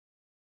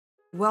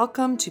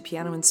Welcome to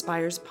Piano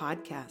Inspires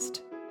podcast,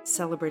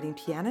 celebrating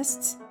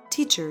pianists,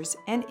 teachers,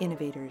 and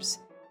innovators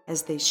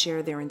as they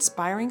share their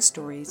inspiring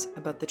stories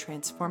about the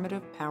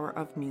transformative power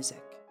of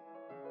music.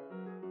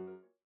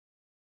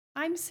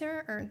 I'm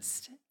Sarah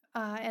Ernst,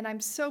 and I'm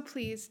so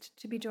pleased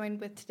to be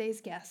joined with today's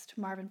guest,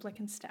 Marvin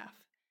Blickenstaff.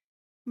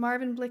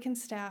 Marvin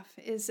Blickenstaff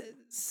is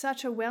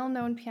such a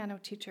well-known piano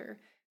teacher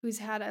who's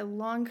had a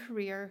long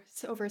career,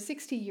 over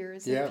 60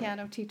 years of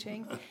piano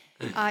teaching,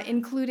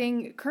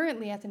 including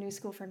currently at the New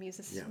School for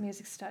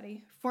Music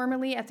Study,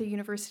 formerly at the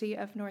University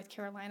of North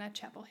Carolina,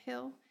 Chapel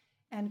Hill,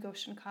 and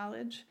Goshen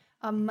College,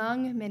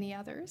 among many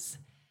others.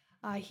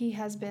 He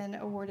has been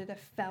awarded a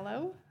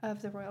Fellow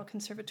of the Royal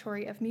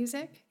Conservatory of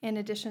Music, in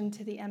addition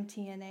to the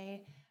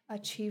MTNA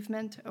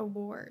Achievement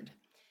Award.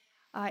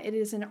 It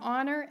is an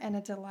honor and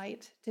a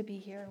delight to be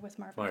here with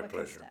Marvin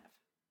Blickenstaff.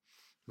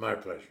 My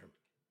pleasure.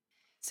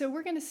 So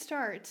we're going to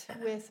start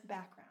with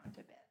background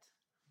a bit.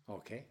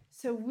 Okay.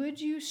 So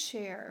would you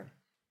share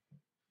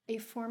a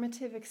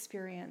formative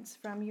experience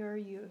from your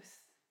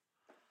youth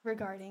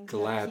regarding the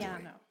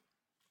piano?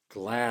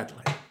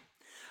 Gladly.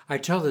 I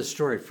tell this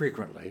story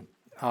frequently.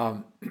 I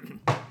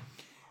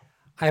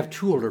have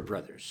two older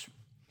brothers,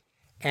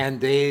 and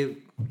they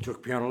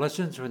took piano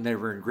lessons when they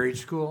were in grade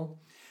school,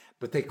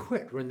 but they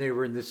quit when they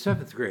were in the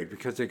 7th grade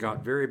because they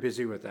got very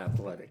busy with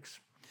athletics.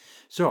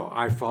 So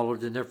I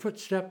followed in their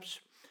footsteps,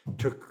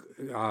 took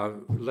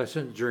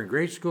lessons during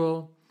grade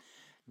school,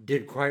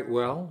 did quite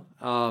well.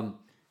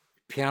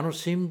 Piano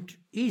seemed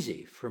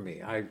easy for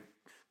me. I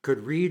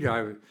could read.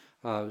 I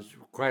was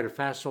quite a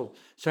facile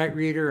sight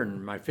reader,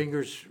 and my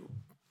fingers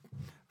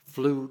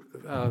flew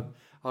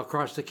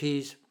across the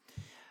keys.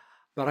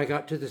 But I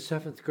got to the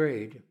 7th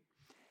grade,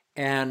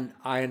 and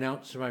I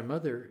announced to my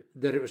mother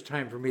that it was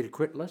time for me to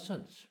quit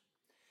lessons.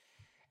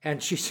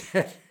 And she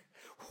said,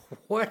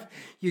 "What?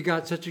 You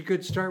got such a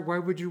good start. Why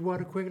would you want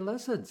to quit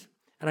lessons?"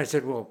 And I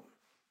said, "Well,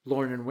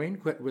 Lauren and Wayne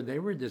quit when they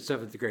were in the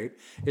 7th grade.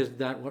 Isn't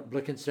that what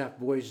Blickenstaff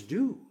boys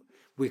do?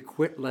 We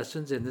quit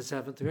lessons in the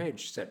 7th grade."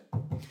 She said,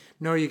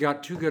 "No, you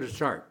got too good a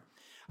start."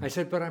 I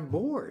said, "But I'm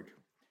bored."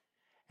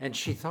 And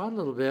she thought a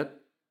little bit,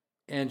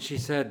 and she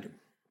said,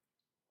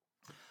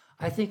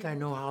 "I think I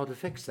know how to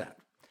fix that."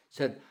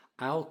 Said,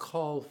 "I'll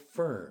call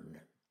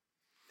Fern."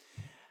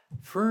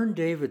 Fern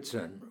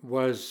Davidson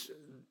was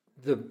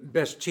the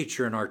best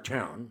teacher in our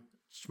town,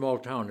 small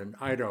town in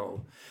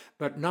Idaho.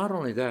 But not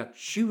only that,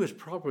 she was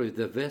probably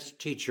the best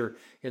teacher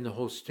in the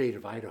whole state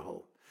of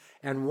Idaho,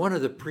 and one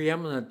of the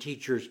preeminent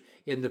teachers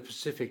in the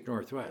Pacific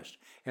Northwest.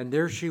 And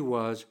there she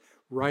was,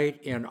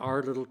 right in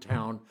our little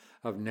town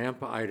of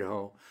Nampa,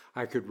 Idaho.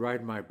 I could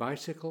ride my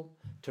bicycle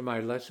to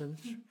my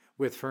lessons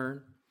with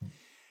Fern.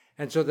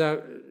 And so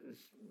that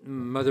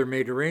mother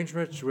made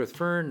arrangements with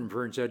Fern, and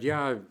Fern said,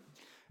 "Yeah, I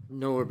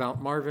know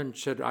about Marvin."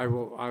 She said, I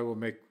will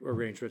make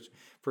arrangements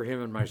for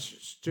him in my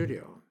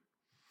studio.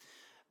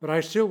 But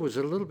I still was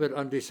a little bit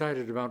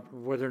undecided about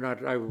whether or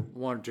not I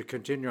wanted to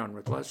continue on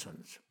with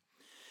lessons.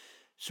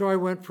 So I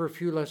went for a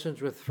few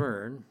lessons with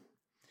Fern,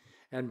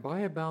 and by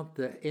about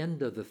the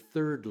end of the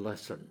 3rd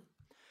lesson,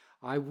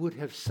 I would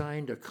have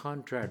signed a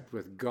contract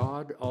with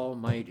God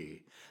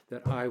Almighty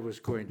that I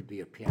was going to be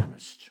a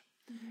pianist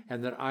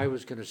and that I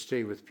was going to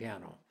stay with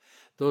piano.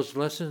 Those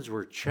lessons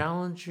were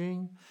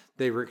challenging,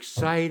 they were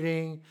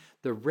exciting,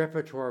 the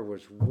repertoire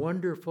was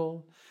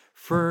wonderful.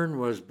 Fern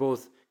was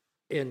both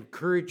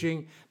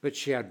encouraging, but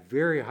she had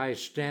very high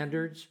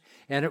standards,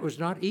 and it was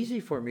not easy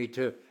for me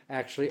to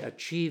actually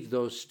achieve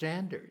those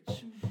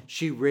standards.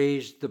 She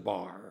raised the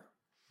bar,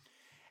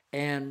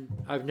 and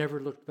I've never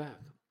looked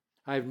back.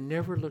 I've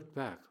never looked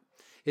back.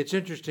 It's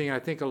interesting. I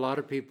think a lot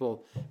of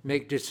people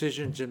make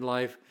decisions in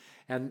life,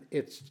 and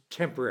it's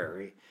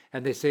temporary,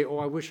 and they say, "Oh,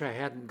 I wish I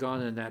hadn't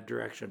gone in that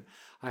direction."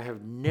 I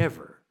have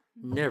never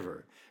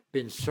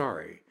been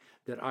sorry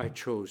that I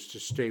chose to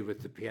stay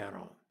with the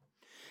piano.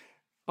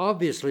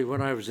 Obviously,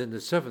 when I was in the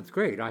 7th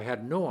grade, I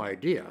had no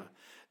idea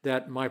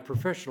that my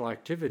professional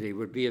activity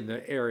would be in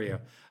the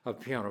area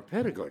of piano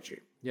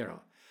pedagogy.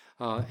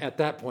 At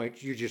that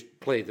point, you just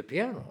play the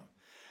piano,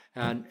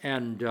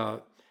 and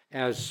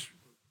as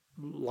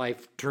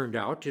life turned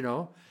out,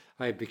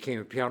 I became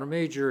a piano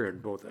major in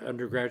both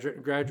undergraduate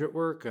and graduate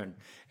work, and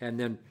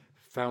then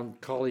found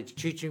college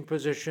teaching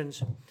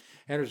positions,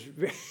 and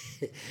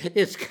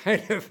it's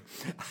kind of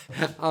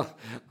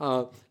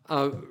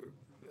a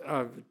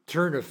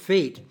turn of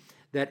fate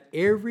that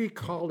every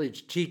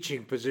college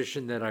teaching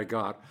position that I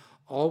got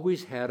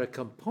always had a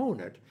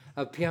component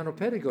of piano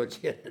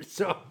pedagogy in it.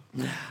 So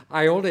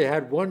I only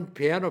had one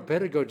piano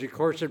pedagogy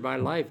course in my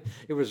life.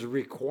 It was a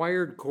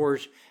required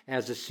course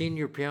as a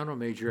senior piano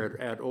major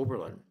at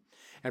Oberlin.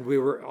 And we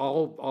were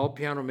all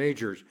piano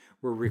majors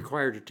were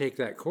required to take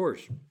that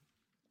course.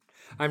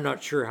 I'm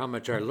not sure how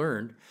much I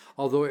learned,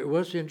 although it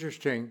was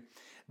interesting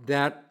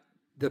that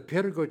the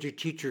pedagogy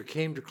teacher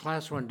came to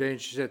class one day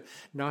and she said,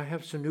 "Now I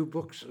have some new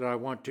books that I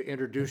want to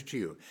introduce to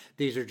you.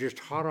 These are just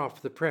hot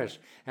off the press,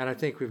 and I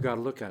think we've got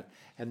to look at."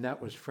 And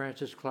that was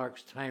Francis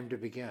Clark's Time to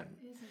Begin.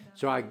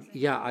 So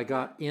I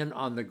got in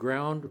on the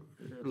ground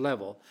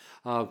level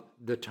of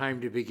the time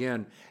to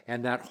begin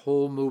and that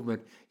whole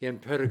movement in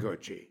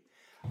pedagogy.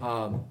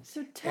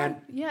 So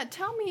And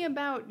tell me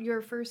about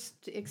your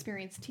first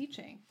experience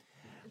teaching.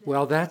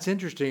 well, that's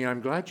interesting.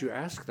 I'm glad you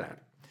asked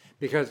that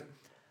because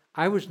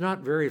I was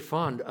not very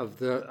fond of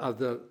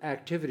the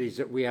activities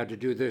that we had to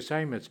do, the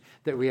assignments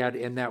that we had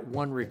in that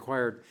one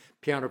required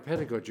piano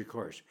pedagogy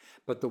course.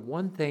 But the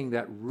one thing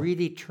that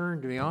really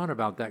turned me on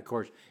about that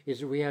course is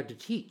that we had to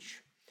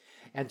teach.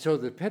 And so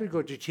the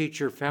pedagogy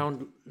teacher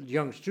found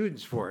young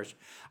students for us.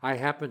 I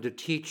happened to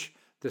teach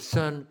the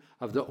son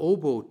of the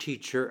oboe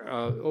teacher,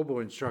 oboe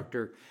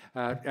instructor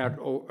at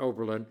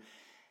Oberlin,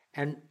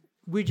 and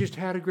we just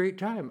had a great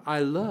time. I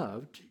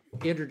loved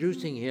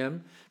introducing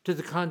him to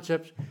the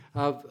concepts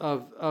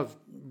of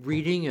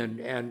reading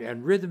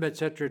and rhythm, et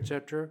cetera, et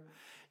cetera.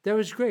 That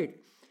was great.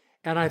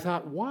 And I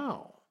thought,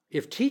 wow,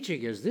 if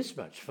teaching is this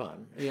much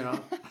fun,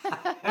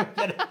 I'm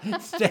gonna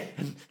stay.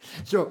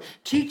 So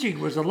teaching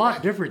was a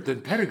lot different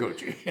than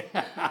pedagogy.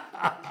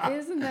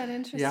 Isn't that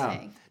interesting?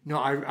 Yeah. No,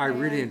 I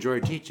really enjoy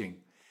teaching.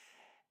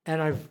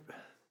 And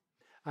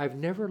I've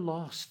never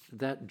lost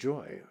that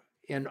joy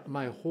in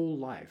my whole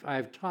life.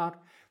 I've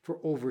taught for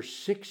over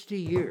 60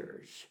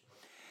 years.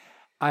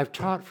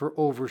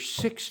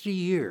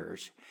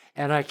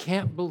 And I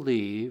can't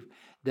believe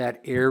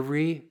that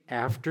every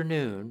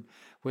afternoon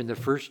when the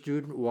first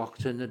student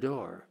walks in the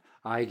door,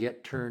 I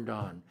get turned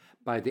on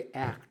by the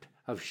act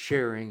of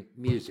sharing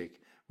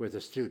music with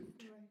a student.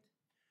 Right.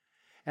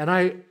 And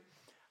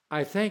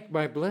I thank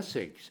my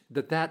blessings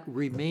that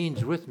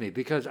remains with me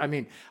because, I'm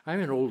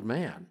an old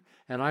man,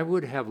 and I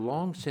would have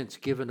long since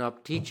given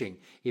up teaching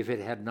if it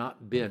had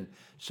not been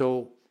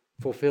so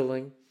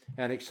fulfilling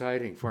and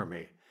exciting for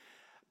me.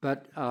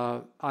 But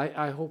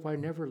I hope I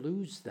never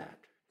lose that.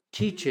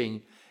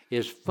 Teaching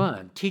is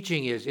fun.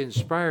 Teaching is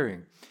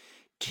inspiring.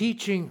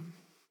 Teaching,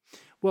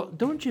 well,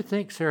 don't you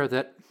think, Sarah,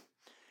 that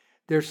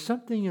there's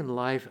something in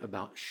life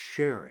about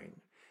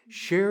sharing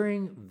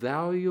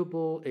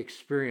valuable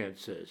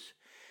experiences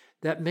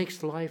that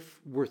makes life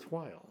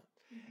worthwhile.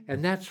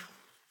 And that's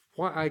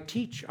why I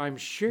teach. I'm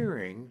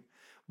sharing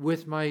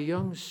with my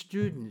young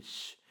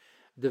students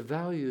the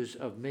values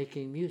of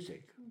making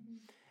music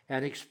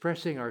and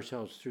expressing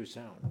ourselves through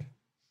sound.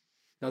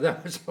 Now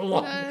that was a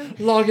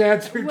long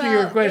answer to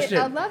your question.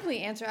 A lovely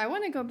answer. I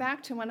want to go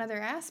back to one other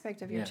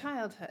aspect of your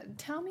childhood.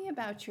 Tell me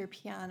about your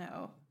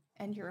piano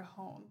and your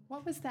home.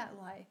 What was that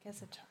like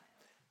as a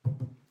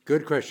child?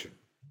 Good question.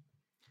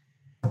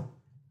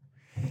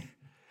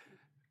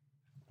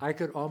 I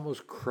could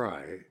almost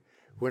cry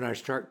when I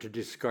start to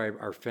describe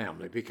our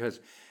family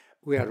because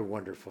we had a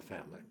wonderful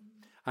family.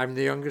 I'm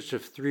the youngest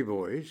of 3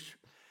 boys.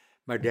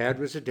 My dad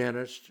was a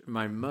dentist.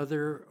 My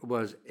mother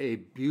was a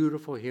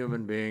beautiful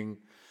human being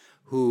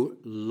who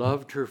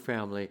loved her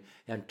family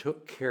and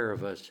took care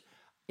of us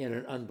in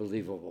an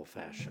unbelievable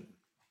fashion.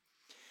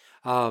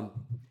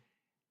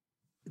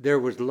 There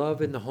was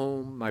love in the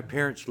home. My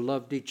parents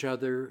loved each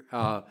other.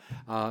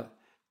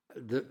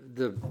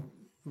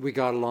 We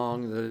got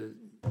along.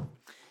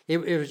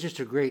 It was just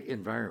a great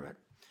environment.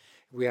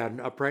 We had an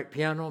upright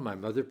piano. My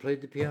mother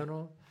played the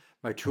piano.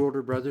 My 2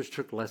 older brothers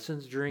took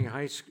lessons during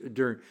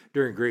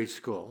during grade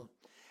school,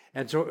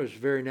 and so it was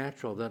very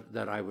natural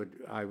that I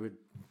would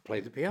play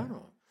the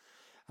piano.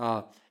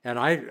 And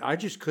I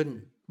just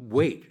couldn't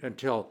wait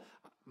until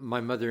my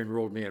mother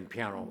enrolled me in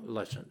piano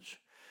lessons.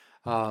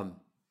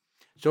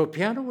 So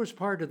piano was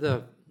part of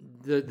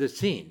the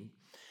scene.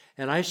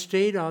 And I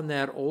stayed on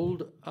that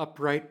old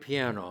upright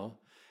piano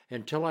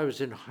until I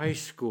was in high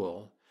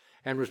school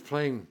and was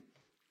playing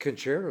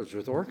concertos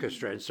with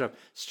orchestra and stuff,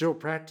 still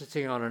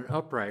practicing on an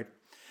upright.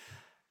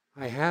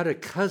 I had a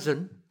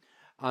cousin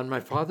on my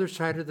father's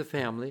side of the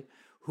family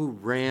who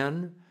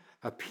ran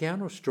a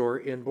piano store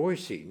in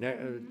Boise,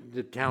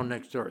 the town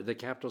next door, the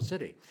capital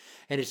city.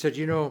 And he said,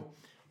 and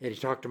he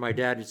talked to my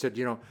dad, he said,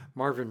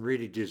 Marvin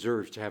really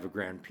deserves to have a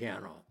grand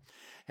piano.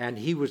 And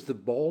he was the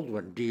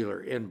Baldwin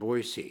dealer in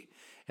Boise.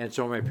 And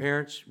so my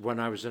parents, when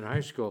I was in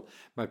high school,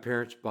 my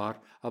parents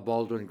bought a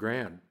Baldwin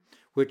Grand,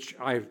 which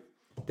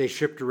they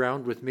shipped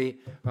around with me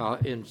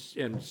in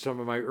some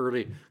of my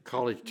early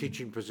college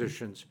teaching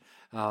positions,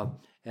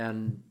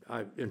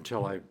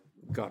 until I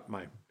got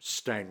my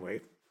Steinway.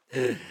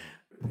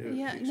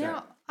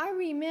 Now I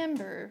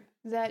remember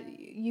that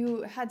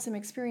you had some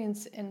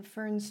experience in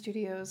Fern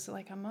Studios,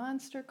 like a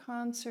monster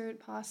concert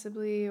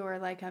possibly, or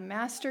like a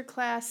master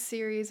class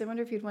series. I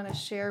wonder if you'd want to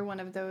share one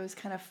of those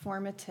kind of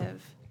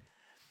formative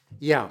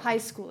high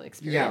school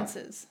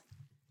experiences.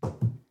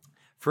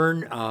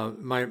 Fern,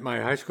 my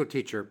high school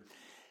teacher,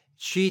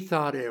 she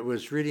thought it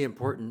was really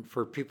important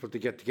for people to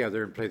get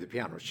together and play the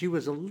piano. She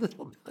was a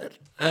little bit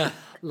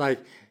like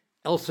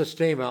Elsa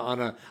Stama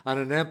on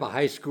a Nampa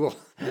high school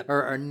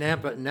or a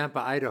Nampa,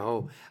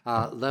 Idaho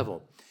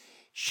level.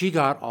 She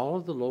got all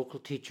of the local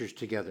teachers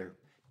together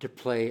to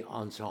play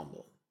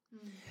ensemble.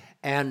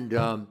 And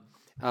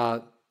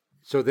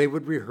so they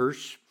would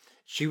rehearse.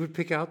 She would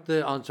pick out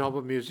the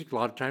ensemble music. A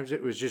lot of times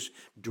it was just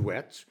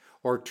duets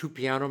or 2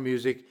 piano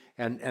music,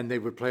 and they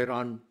would play it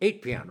on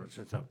 8 pianos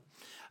and stuff.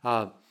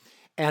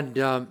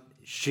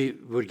 She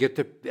would get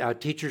the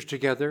teachers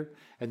together,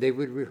 and they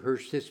would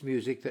rehearse this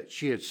music that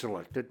she had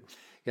selected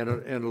in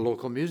a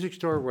local music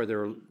store where there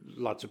were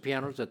lots of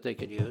pianos that they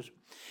could use.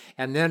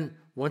 And then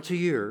once a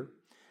year,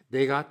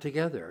 they got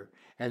together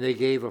and they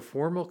gave a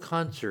formal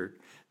concert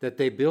that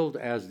they billed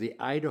as the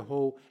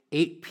Idaho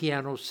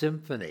 8-Piano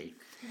Symphony.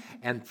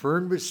 And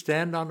Fern would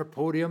stand on the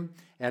podium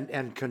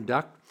and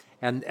conduct,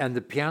 and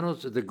the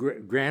pianos, the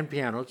grand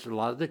pianos, a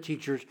lot of the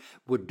teachers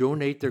would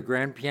donate their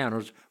grand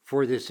pianos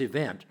for this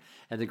event.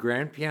 And the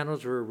grand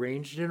pianos were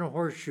arranged in a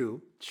horseshoe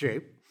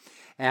shape,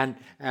 and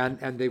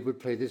they would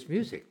play this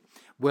music.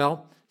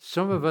 Well,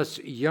 some of us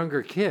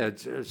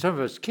kids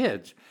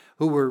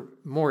who were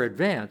more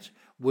advanced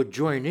would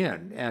join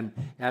in, and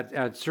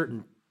at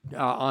certain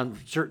on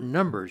certain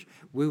numbers,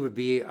 we would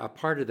be a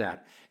part of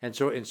that. And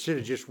so instead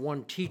of just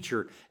one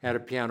teacher at a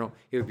piano,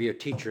 it would be a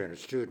teacher and a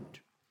student.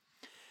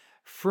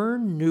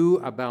 Fern knew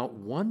about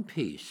one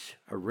piece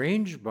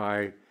arranged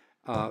by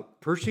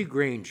Percy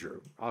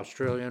Grainger,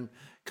 Australian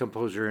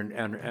composer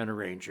and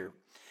arranger,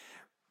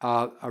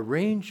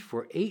 arranged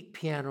for 8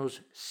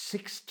 pianos,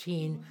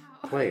 16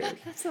 players.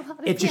 That's a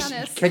lot of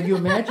pianists. Can you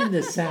imagine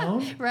the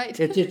sound? Right.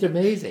 It's just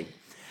amazing.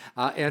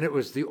 And it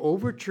was the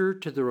overture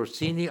to the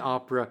Rossini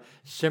opera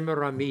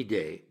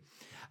Semiramide.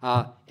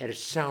 And it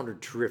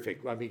sounded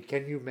terrific. I mean,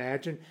 can you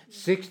imagine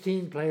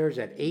 16 players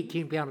at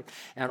 18 pianos?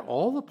 And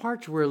all the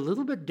parts were a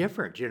little bit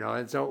different,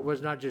 and so it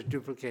was not just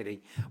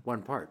duplicating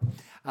one part.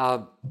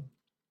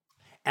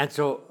 And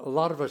so a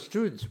lot of us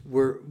students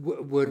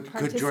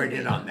could join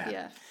in on that.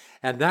 Yeah.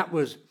 And that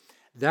was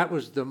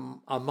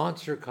a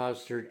monster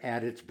concert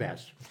at its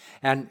best.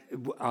 And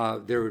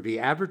there would be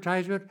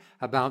advertisement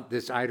about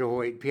this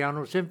Idaho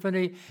 8-Piano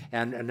Symphony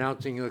and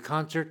announcing the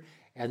concert.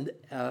 And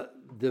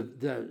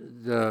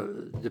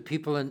the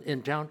people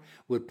in town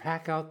would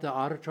pack out the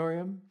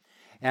auditorium,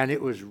 and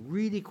it was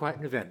really quite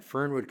an event.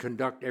 Fern would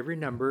conduct every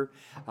number.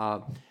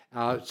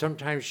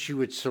 Sometimes she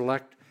would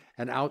select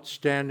an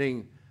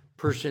outstanding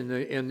person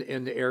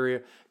in the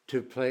area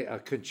to play a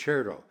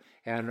concerto,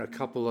 and a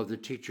couple of the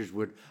teachers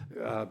would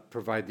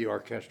provide the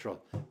orchestral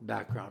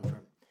background for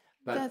them.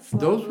 But That's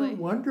those lovely. were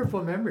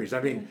wonderful memories.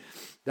 I mean,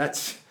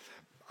 that's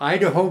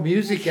Idaho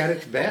music at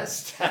its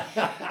best.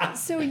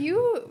 So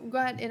you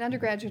got an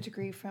undergraduate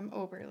degree from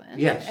Oberlin.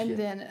 Yes, And yes.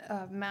 then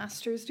a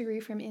master's degree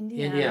from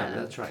Indiana. Indiana,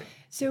 that's right.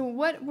 So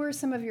what were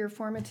some of your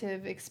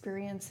formative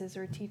experiences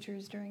or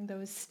teachers during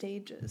those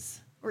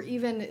stages? Or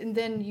even, and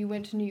then you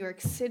went to New York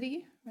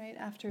City, right,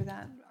 after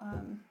that?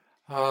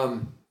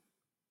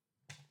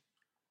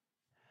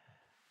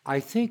 I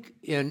think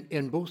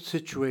in both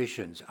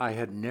situations, I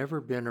had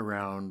never been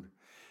around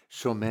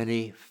so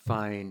many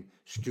fine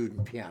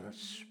student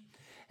pianists.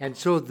 And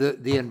so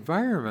the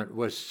environment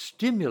was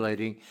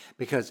stimulating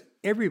because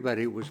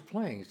everybody was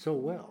playing so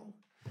well.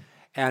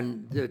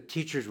 And the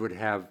teachers would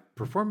have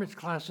performance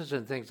classes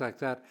and things like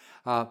that.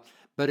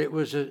 But it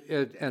was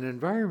an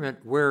environment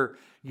where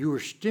you were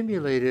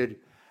stimulated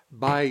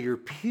by your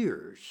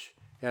peers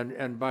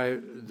and by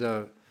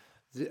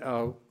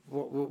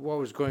what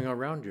was going on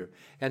around you.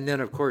 And then,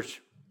 of course,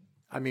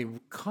 I mean,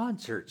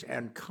 concerts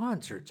and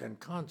concerts and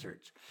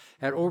concerts.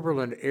 At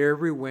Oberlin,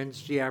 every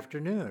Wednesday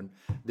afternoon,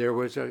 there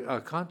was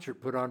a concert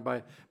put on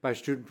by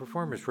student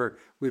performers where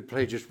we'd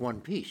play just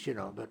one piece,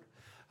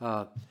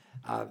 but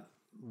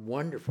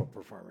wonderful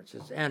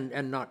performances.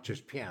 And not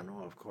just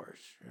piano, of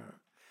course.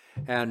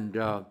 And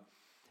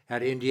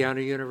at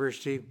Indiana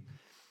University,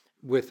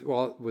 with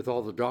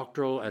all the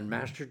doctoral and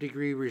master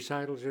degree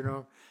recitals,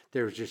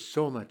 there was just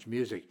so much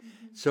music.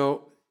 Mm-hmm.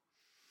 So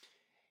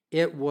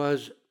it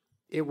was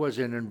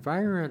an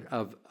environment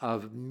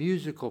of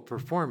musical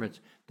performance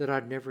that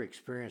I'd never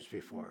experienced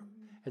before.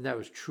 And that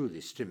was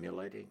truly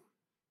stimulating.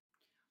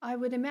 I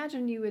would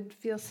imagine you would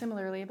feel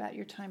similarly about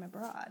your time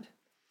abroad,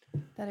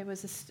 that it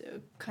was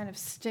a kind of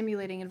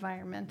stimulating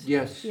environment.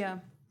 Yes. Yeah.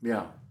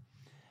 Yeah.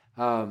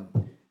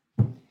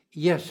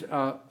 Yes,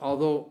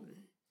 although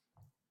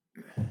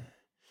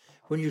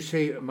when you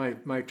say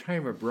my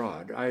time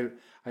abroad,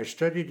 I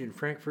studied in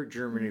Frankfurt,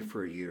 Germany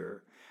for a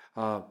year.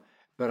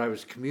 But I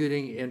was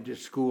commuting into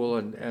school,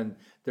 and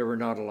there were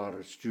not a lot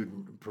of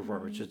student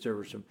performances. There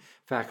were some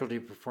faculty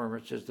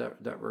performances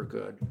that were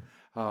good.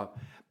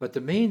 But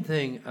the main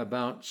thing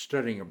about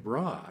studying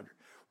abroad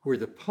were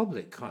the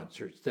public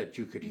concerts that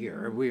you could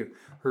hear. And we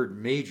heard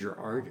major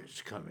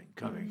artists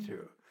coming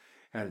through,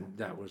 and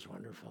that was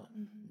wonderful.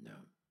 Yeah.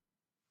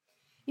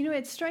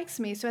 It strikes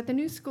me, so at the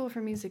New School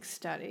for Music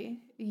Study,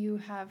 you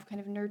have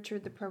kind of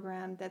nurtured the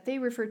program that they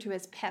refer to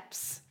as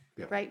PEPS.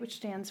 Yeah. Right, which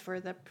stands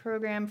for the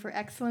Program for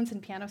Excellence in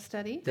Piano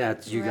Study.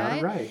 You got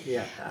it right,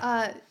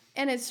 yeah.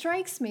 And it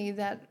strikes me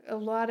that a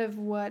lot of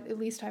what, at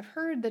least I've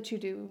heard that you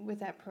do with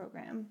that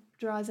program,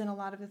 draws in a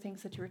lot of the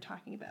things that you were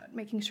talking about,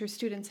 making sure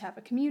students have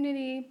a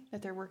community,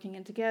 that they're working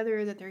in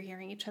together, that they're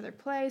hearing each other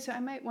play. So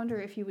I might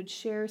wonder if you would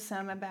share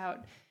some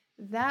about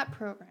that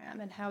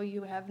program and how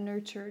you have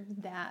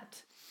nurtured that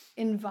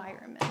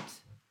environment.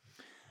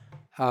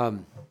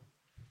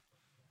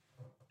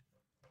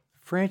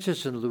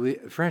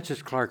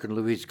 Francis Clark and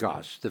Louise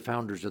Goss, the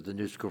founders of the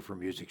New School for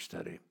Music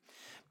Study,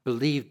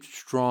 believed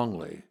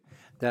strongly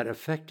that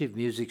effective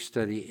music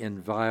study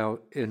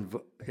involved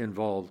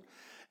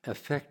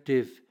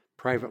effective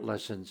private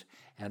lessons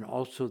and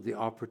also the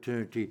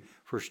opportunity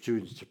for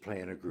students to play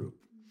in a group.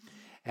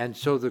 And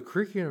so the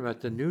curriculum at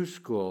the New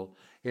School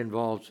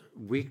involves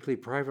weekly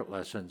private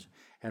lessons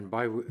and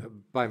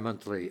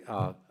bi-monthly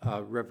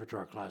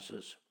repertoire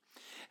classes.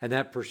 And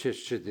that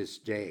persists to this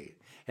day.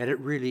 And it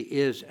really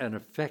is an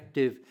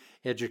effective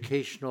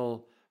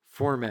educational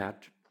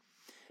format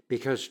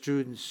because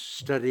students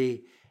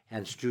study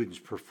and students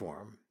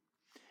perform.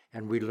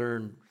 And we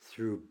learn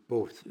through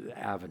both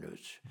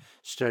avenues,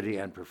 study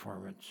and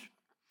performance.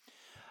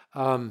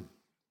 At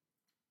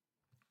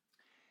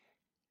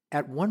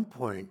one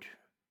point,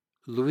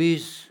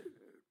 Louise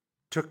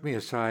took me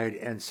aside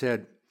and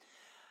said,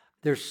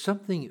 there's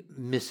something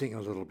missing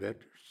a little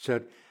bit,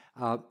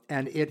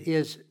 and it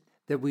is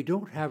that we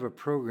don't have a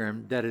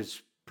program that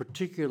is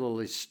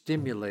particularly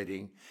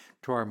stimulating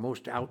to our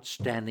most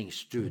outstanding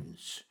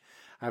students.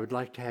 I would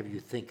like to have you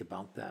think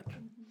about that.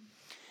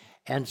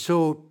 And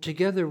so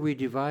together we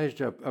devised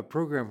a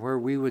program where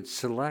we would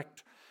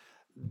select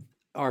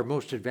our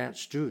most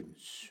advanced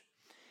students.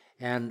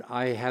 And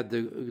I had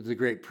the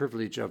great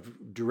privilege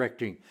of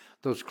directing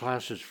those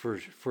classes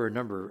for a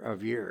number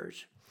of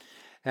years.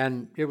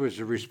 And it was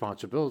a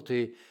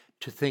responsibility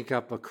to think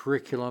up a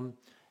curriculum,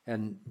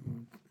 and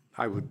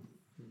I would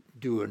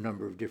do a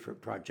number of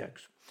different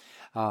projects.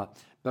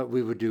 But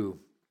we would do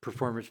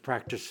performance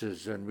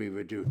practices, and we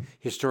would do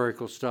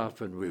historical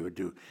stuff, and we would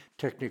do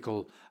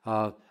technical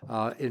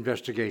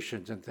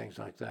investigations and things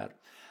like that.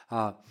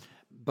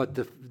 But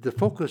the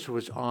focus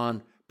was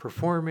on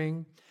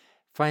performing,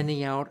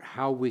 finding out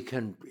how we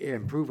can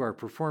improve our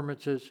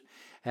performances,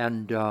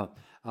 and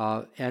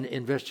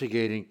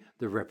investigating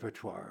the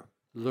repertoire,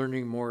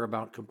 learning more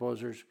about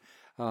composers.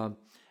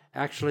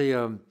 Actually,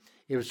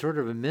 it was sort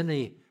of a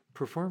mini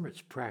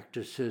performance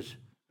practices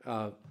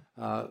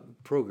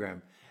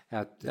program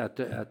at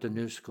the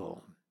New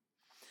School.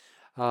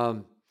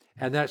 And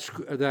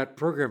that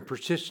program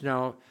persists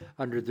now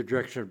under the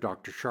direction of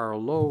Dr.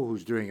 Charles Lowe,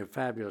 who's doing a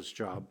fabulous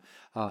job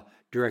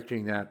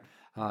directing that.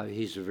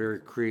 He's a very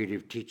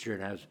creative teacher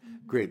and has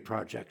great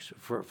projects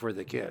for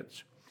the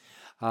kids.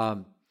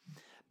 But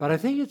I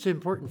think it's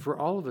important for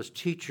all of us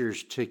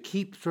teachers to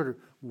keep sort of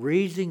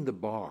raising the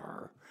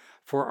bar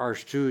for our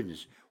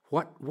students.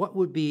 What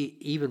would be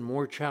even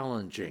more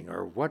challenging,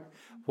 or what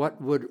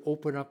would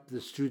open up the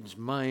student's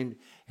mind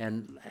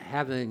and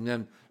having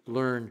them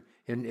learn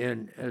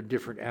in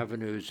different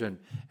avenues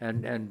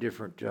and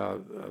different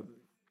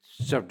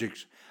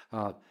subjects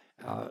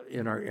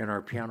in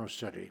our piano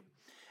study.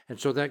 And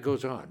so that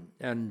goes on,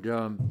 and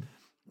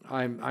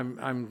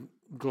I'm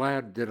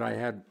glad that I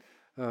had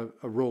a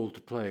role to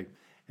play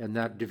in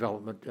that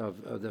development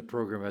of the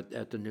program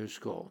at the New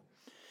School.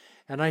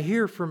 And I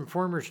hear from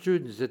former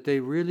students that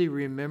they really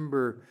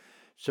remember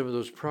some of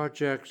those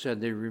projects,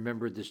 and they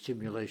remember the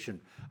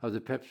stimulation of the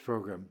PEPS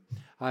program.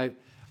 I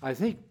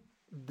think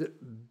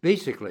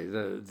basically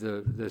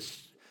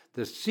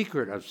the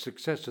secret of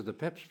success of the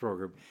PEPS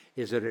program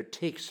is that it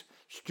takes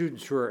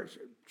students who are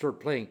sort of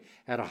playing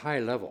at a high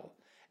level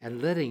and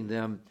letting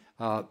them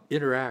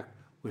interact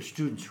with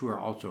students who are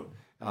also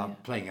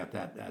playing at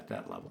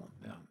that level.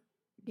 Yeah.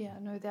 Yeah,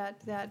 no,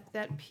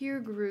 that peer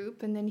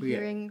group, and then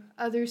hearing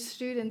other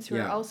students who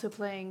are also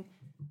playing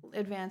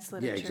advanced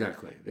literature. Yeah,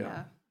 exactly.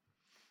 Yeah.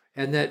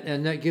 And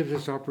that gives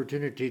us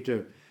opportunity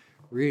to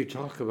really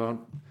talk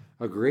about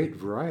a great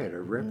variety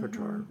of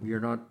repertoire.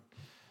 You're not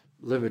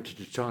limited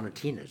to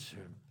sonatinas.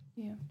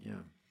 Yeah.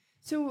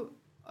 So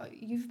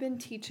you've been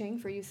teaching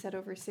for, you said,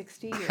 over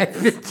 60 years.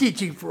 I've been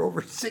teaching for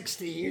over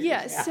 60 years.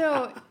 Yeah.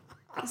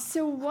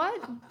 So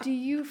what do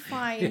you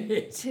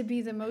find to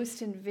be the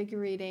most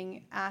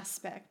invigorating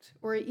aspect,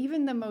 or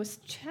even the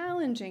most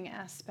challenging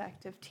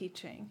aspect of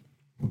teaching,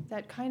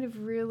 that kind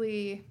of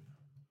really,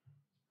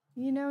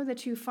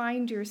 that you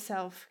find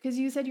yourself, because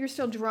you said you're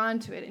still drawn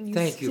to it, and you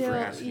Thank you for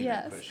asking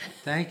that question.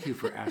 Thank you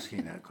for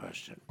asking that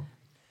question.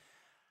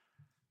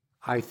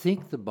 I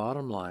think the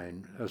bottom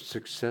line of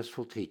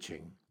successful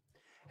teaching,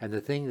 and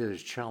the thing that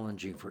is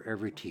challenging for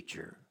every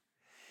teacher,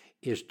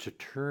 is to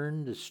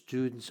turn the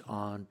students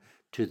on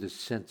to the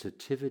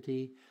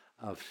sensitivity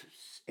of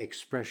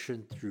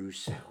expression through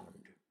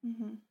sound.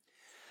 Mm-hmm.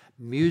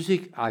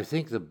 Music, I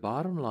think the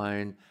bottom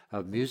line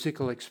of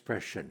musical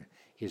expression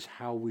is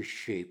how we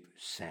shape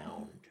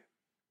sound.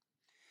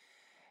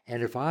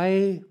 And if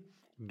I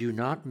do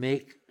not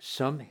make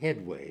some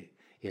headway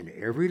in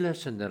every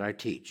lesson that I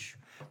teach,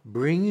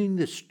 bringing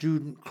the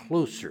student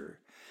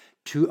closer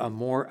to a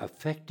more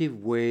effective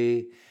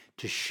way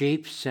to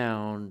shape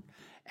sound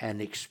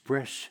and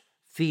express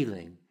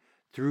feeling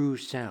through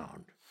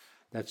sound,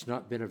 that's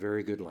not been a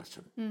very good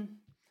lesson.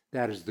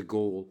 That is the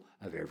goal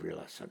of every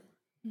lesson.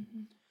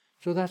 Mm-hmm.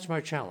 So that's my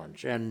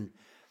challenge. And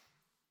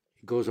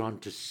it goes on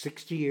to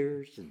 60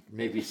 years and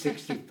maybe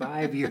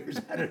 65 years.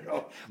 I don't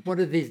know.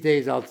 One of these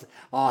days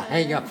I'll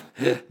hang up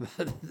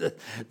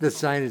the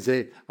sign and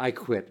say, I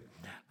quit.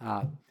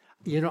 Uh,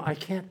 I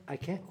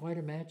can't quite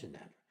imagine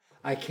that.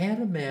 I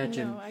can't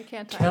imagine No, I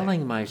can't either.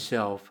 telling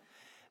myself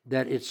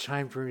that it's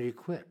time for me to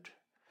quit.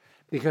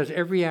 Because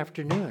every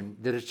afternoon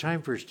that it's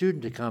time for a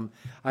student to come,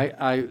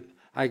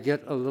 I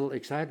get a little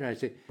excited and I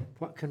say,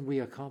 what can we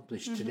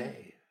accomplish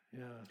today?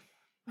 Yeah.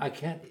 I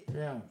can't,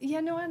 yeah.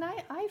 Yeah, no, and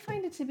I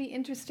find it to be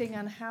interesting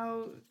on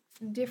how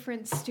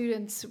different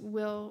students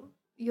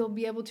you'll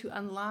be able to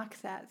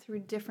unlock that through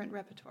different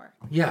repertoire.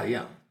 Yeah,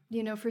 yeah.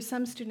 For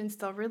some students,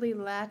 they'll really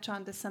latch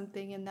onto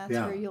something, and that's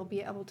Yeah. where you'll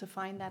be able to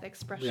find that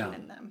expression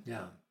in them.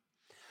 Yeah.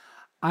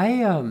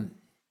 I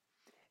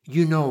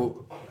you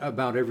know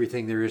about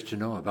everything there is to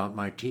know about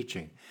my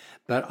teaching,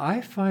 but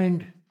I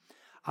find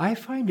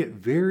it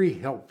very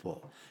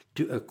helpful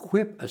to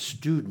equip a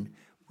student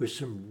with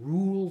some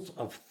rules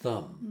of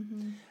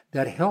thumb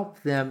that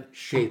help them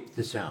shape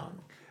the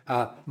sound.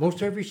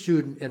 Most every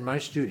student in my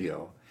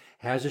studio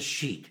has a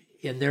sheet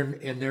in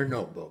their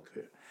notebook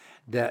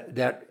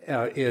that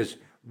is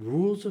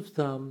rules of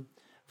thumb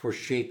for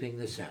shaping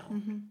the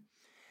sound.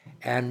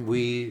 And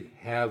we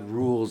have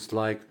rules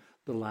like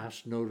the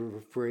last note of a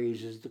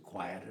phrase is the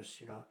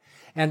quietest,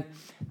 And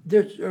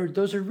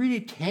those are really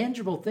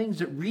tangible things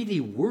that really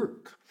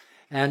work.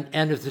 And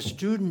if the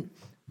student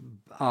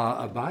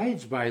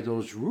abides by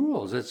those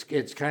rules,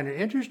 it's kind of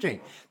interesting.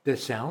 The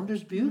sound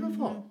is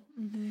beautiful.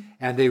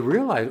 And they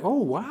realize,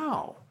 oh,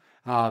 wow.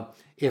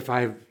 If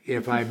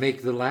I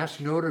make the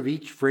last note of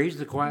each phrase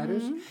the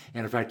quietest,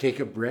 and if I take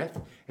a breath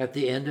at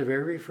the end of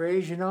every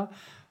phrase,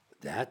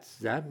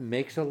 that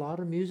makes a lot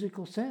of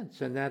musical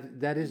sense, and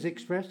that is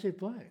expressive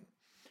playing.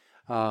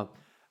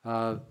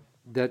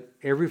 That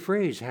every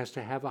phrase has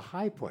to have a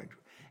high point,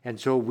 and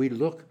so we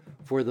look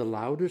for the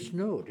loudest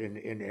note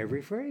in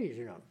every phrase.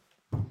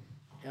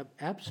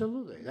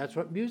 Absolutely, that's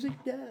what music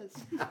does.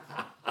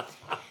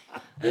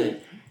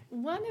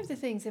 One of the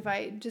things, if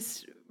I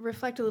just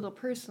reflect a little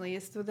personally,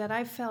 is that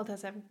I've felt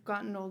as I've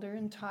gotten older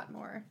and taught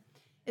more,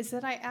 is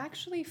that I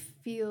actually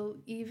feel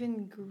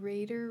even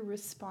greater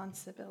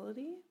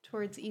responsibility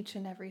towards each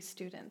and every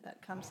student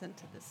that comes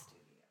into the studio.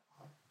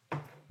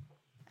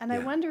 And I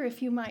wonder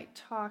if you might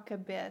talk a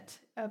bit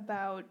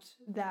about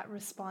that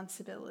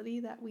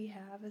responsibility that we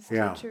have as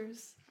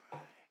teachers.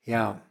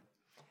 Yeah.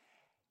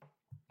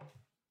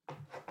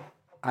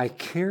 I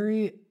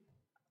carry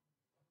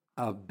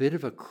a bit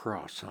of a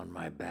cross on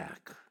my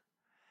back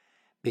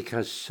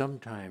because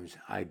sometimes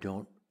I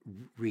don't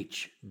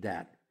reach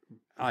that.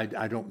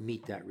 I don't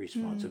meet that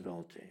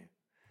responsibility.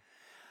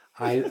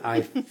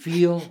 I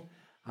feel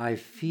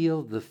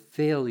the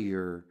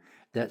failure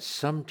that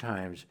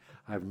sometimes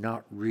I've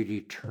not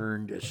really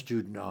turned a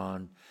student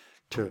on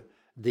to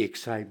the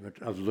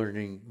excitement of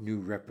learning new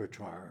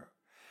repertoire,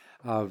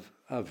 of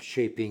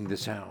shaping the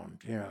sound,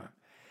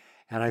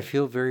 And I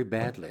feel very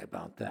badly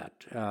about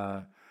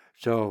that.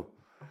 So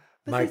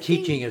my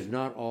teaching is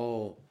not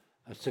all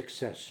a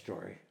success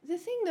story. The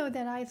thing, though,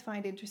 that I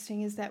find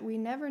interesting is that we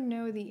never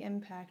know the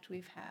impact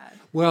we've had.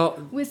 Well,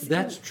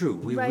 that's true.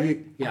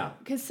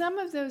 Because some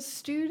of those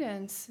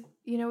students,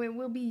 it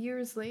will be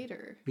years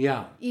later.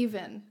 Yeah.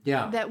 Even.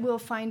 Yeah. That we'll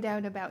find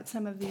out about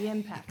some of the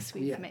impacts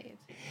we've made.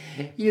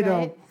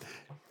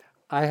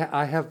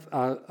 I have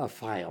a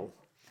file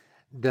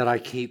that I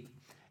keep,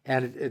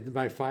 and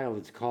my file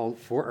is called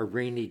For a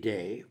Rainy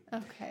Day.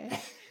 Okay.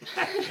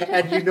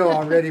 And you know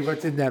already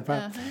what's in that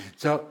file.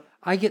 So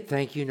I get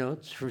thank you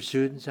notes from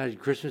students, I get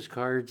Christmas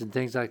cards and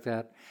things like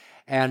that.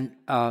 And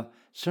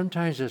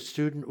sometimes a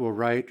student will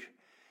write,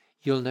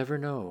 you'll never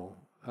know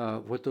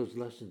what those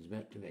lessons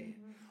meant to me.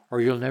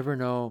 Or you'll never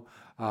know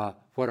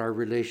what our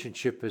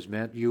relationship has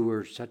meant. You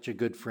were such a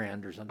good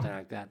friend or something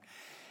like that.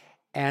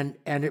 And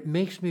it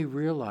makes me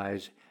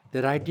realize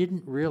that I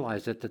didn't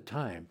realize at the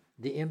time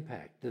the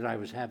impact that I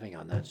was having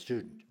on that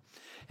student.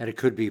 And it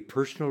could be a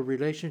personal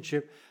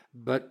relationship,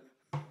 but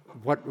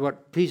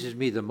what pleases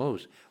me the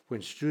most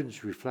when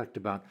students reflect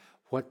about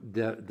what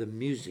the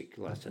music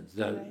lessons,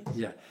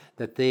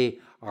 that they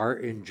are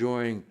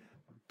enjoying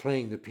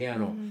playing the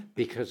piano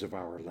because of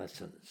our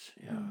lessons.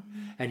 Yeah.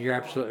 And you're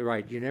absolutely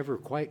right. You never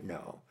quite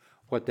know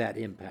what that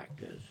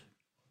impact is.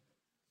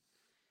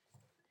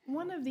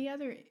 One of the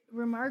other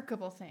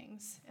remarkable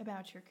things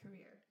about your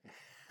career,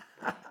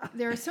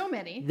 there are so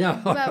many,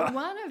 but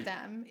one of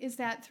them is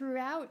that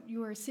throughout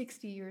your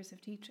 60 years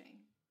of teaching,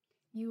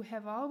 you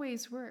have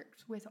always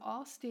worked with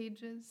all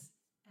stages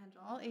and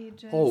all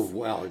ages. Oh,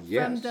 well,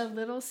 yes. From the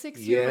little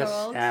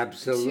 6-year-old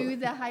absolutely.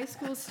 to the high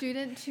school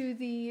student to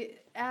the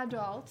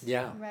adult,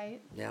 right?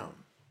 Yeah.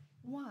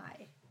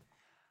 Why?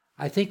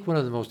 I think one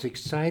of the most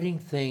exciting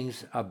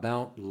things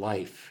about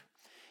life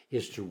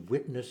is to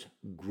witness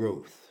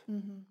growth.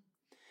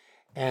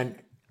 And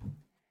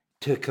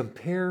to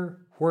compare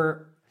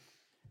where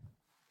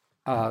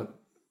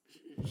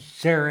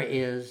Sarah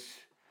is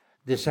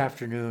this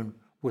afternoon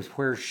with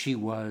where she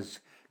was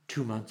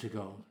 2 months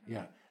ago.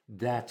 Yeah,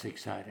 that's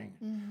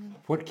exciting.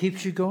 What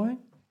keeps you going?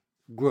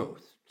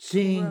 Growth.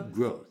 Seeing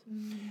growth.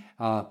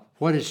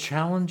 What is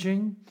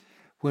challenging?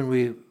 When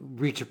we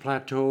reach a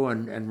plateau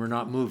and we're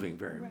not moving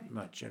very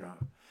much,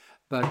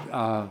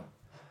 But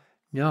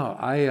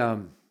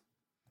No,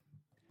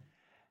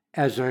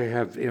 as I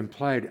have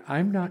implied,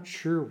 I'm not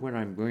sure when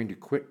I'm going to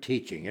quit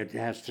teaching. It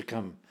has to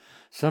come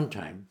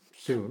sometime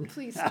soon.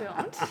 Please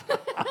don't.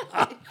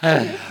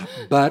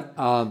 But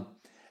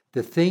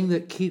the thing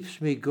that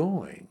keeps me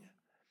going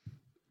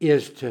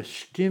is to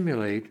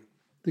stimulate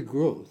the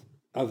growth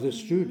of the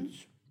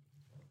students.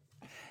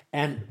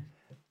 And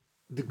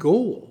the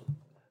goal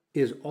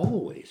is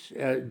always,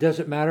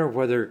 doesn't matter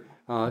whether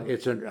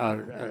it's an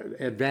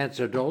advanced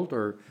adult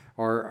or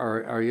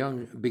a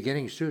young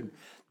beginning student,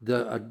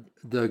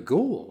 the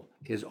goal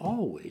is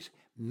always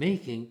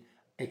making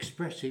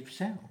expressive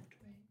sound.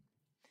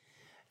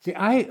 See,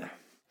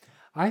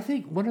 I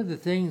think one of the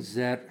things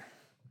that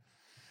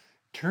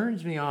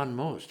turns me on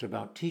most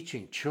about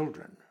teaching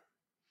children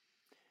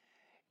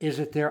is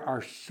that there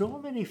are so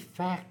many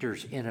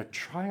factors in a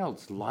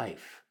child's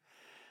life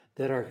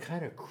that are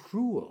kind of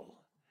cruel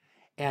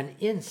and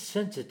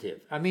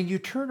insensitive. I mean, you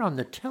turn on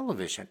the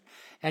television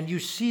and you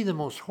see the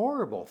most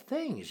horrible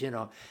things,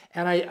 and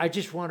I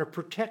just want to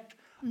protect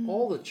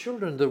all the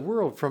children of the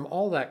world from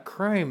all that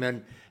crime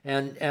and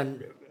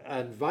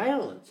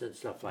violence and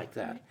stuff like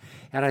that.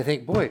 And I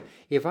think, boy,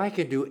 if I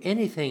could do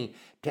anything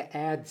to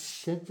add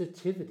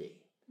sensitivity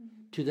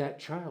to that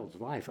child's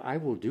life, I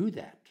will do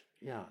that.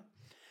 Yeah.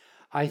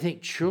 I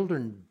think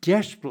children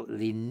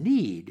desperately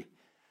need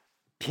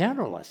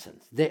piano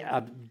lessons.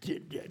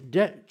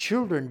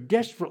 Children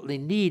desperately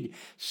need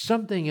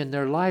something in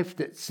their life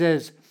that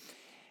says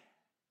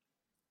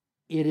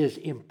it is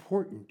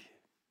important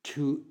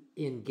to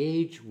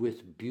engage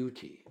with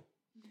beauty.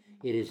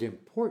 It is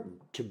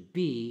important to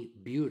be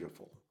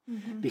beautiful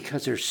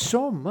because there's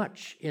so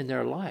much in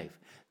their life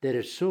that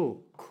is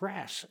so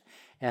crass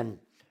and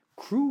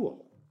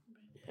cruel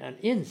and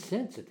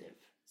insensitive.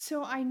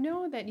 So I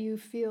know that you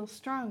feel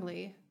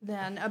strongly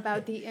then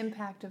about the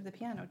impact of the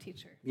piano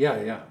teacher.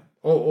 Yeah.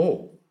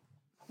 Oh.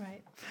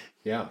 Right.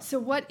 Yeah. So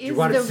what is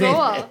wanna the say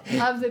role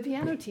of the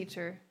piano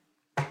teacher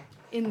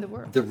in the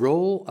world? The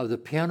role of the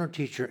piano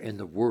teacher in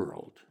the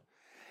world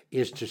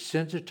is to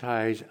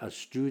sensitize a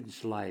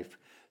student's life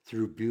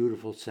through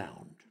beautiful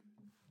sound.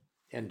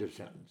 End of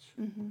sentence.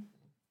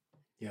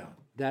 Yeah,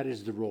 that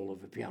is the role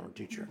of a piano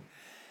teacher.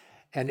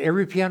 And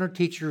every piano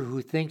teacher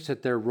who thinks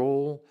that their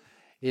role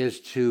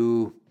is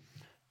to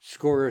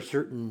score a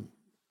certain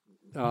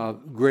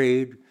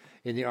grade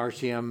in the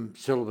RCM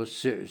syllabus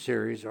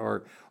series,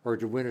 or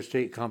to win a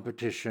state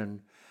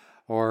competition,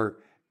 or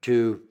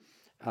to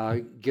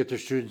get their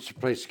students to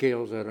play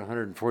scales at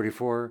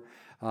 144,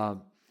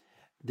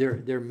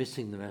 they're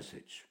missing the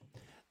message.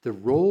 The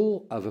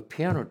role of a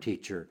piano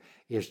teacher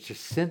is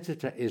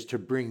to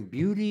bring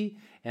beauty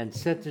and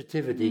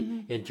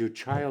sensitivity into a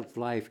child's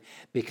life,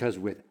 because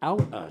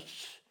without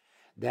us,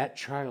 that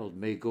child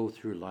may go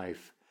through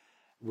life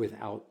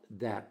without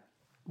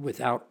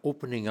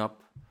opening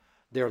up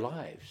their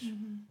lives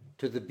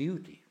to the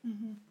beauty.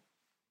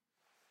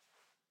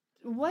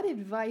 What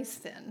advice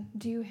then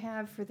do you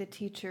have for the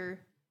teacher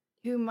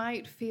who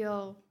might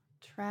feel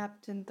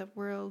trapped in the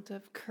world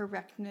of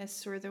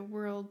correctness, or the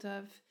world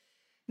of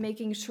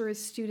making sure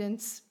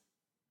students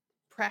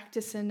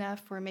practice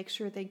enough or make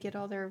sure they get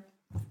all their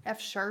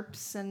F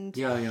sharps? And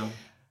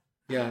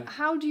Yeah.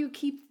 how do you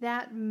keep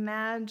that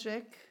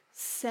magic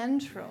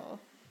central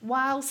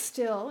while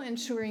still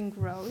ensuring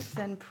growth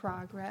and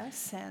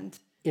progress? And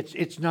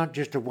It's not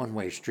just a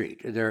one-way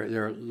street.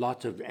 There are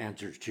lots of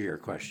answers to your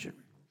question.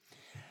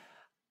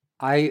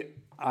 I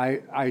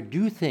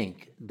do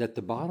think that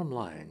the bottom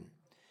line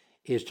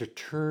is to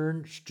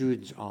turn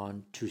students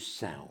on to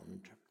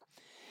sound.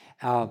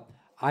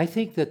 I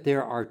think that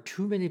there are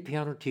too many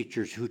piano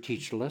teachers who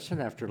teach lesson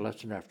after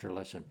lesson after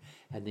lesson,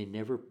 and they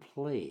never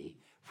play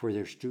for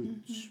their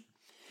students.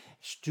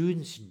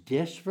 Students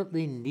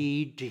desperately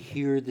need to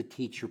hear the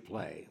teacher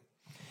play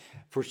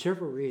for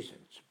several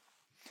reasons.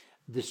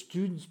 The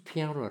student's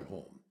piano at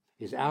home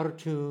is out of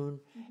tune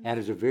and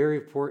is a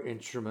very poor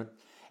instrument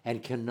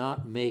and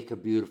cannot make a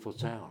beautiful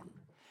sound.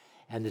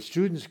 And the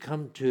students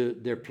come to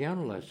their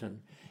piano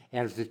lesson,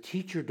 and if the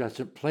teacher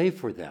doesn't play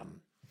for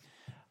them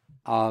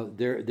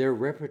their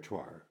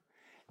repertoire,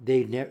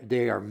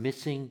 they are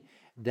missing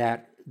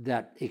that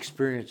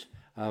experience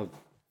of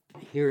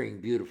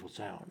hearing beautiful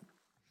sound.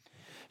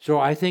 So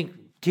I think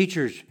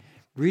teachers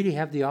really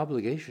have the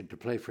obligation to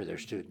play for their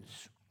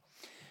students.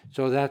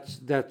 So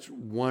that's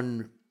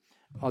one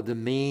of the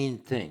main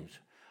things.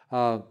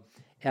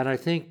 And I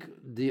think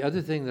the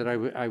other thing that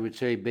I would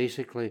say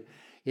basically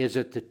is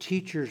that the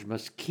teachers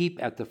must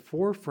keep at the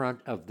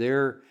forefront of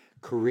their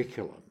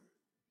curriculum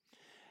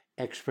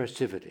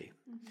expressivity.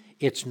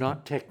 It's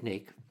not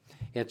technique.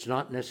 It's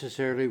not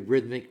necessarily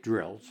rhythmic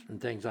drills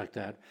and things like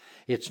that.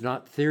 It's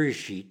not theory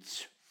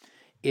sheets.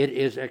 It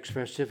is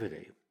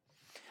expressivity.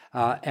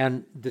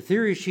 And the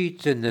theory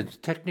sheets and the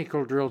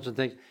technical drills and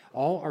things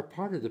all are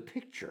part of the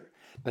picture,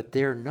 but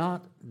they're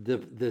not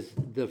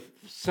the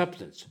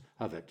substance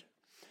of it.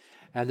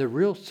 And the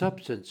real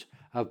substance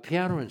of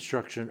piano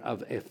instruction,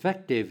 of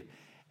effective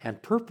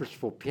and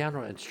purposeful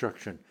piano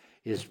instruction,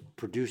 is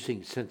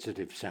producing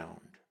sensitive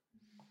sound.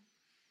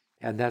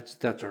 And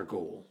that's our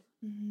goal.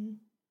 Mm-hmm.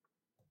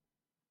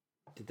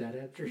 Did that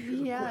answer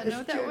your Yeah, question?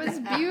 no, that was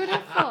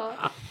beautiful.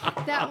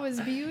 That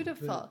was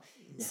beautiful.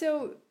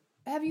 So,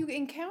 have you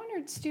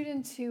encountered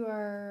students who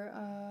are,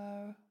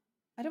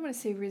 I don't want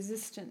to say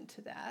resistant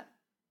to that,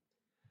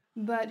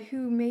 but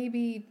who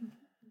maybe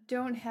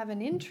don't have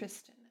an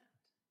interest in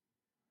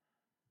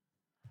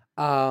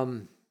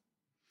it?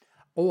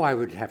 I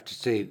would have to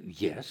say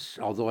yes,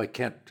 although I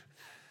can't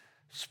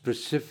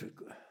specific.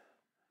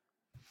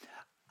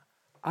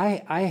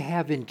 I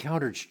have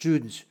encountered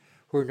students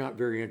who are not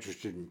very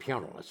interested in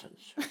piano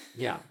lessons.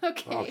 Yeah.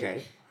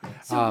 Okay.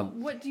 So,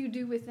 what do you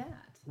do with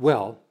that?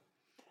 Well,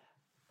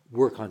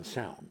 work on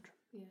sound.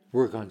 Yeah.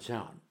 Work on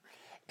sound.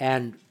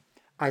 And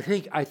I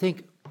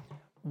think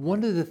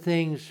one of the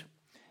things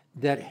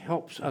that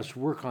helps us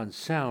work on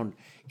sound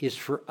is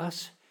for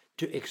us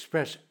to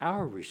express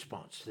our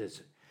response to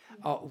this.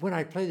 When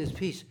I play this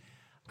piece,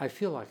 I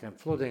feel like I'm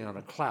floating on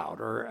a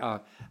cloud.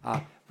 Or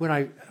when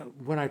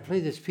I play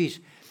this piece,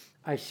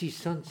 I see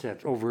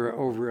sunsets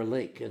over a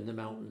lake in the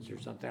mountains or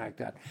something like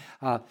that.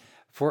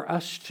 For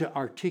us to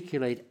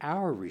articulate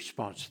our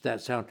response to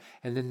that sound,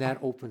 and then that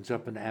opens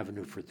up an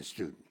avenue for the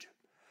student.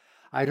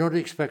 I don't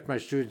expect my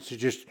students to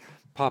just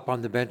pop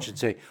on the bench and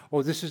say,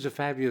 "Oh, this is a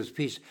fabulous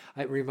piece.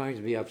 It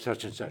reminds me of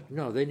such and such."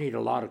 No, they need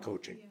a lot of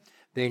coaching.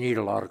 They need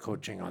a lot of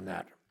coaching on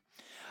that.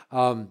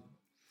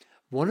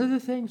 One of the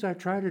things I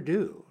try to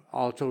do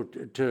also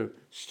to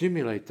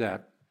stimulate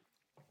that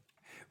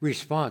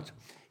response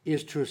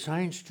is to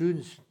assign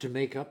students to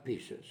make up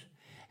pieces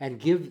and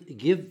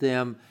give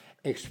them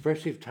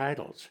expressive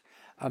titles.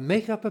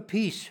 Make up a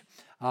piece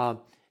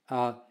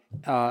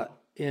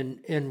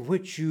in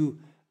which you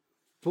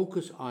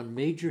focus on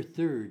major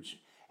thirds,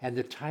 and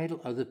the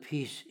title of the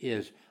piece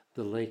is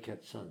 "The Lake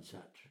at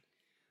Sunset."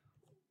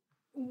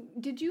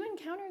 Did you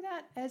encounter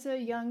that as a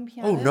young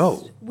Oh, pianist? no.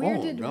 Where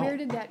Oh, did no. where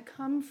did that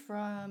come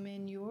from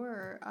in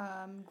your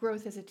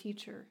growth as a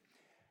teacher?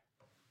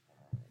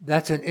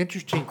 That's an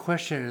interesting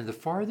question, and the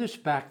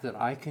farthest back that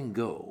I can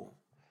go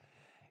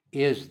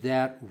is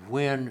that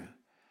when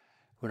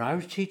I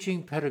was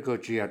teaching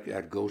pedagogy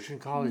at Goshen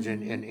College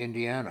in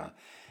Indiana,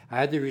 I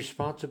had the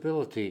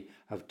responsibility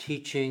of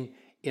teaching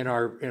in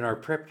our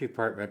prep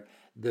department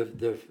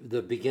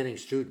the beginning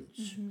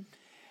students.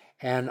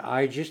 And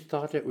I just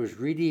thought it was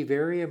really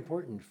very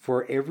important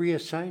for every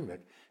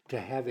assignment to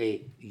have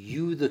a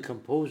 "you the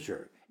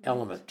composer"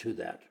 element to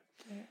that.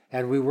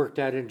 And we worked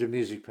that into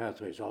music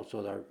pathways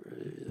also.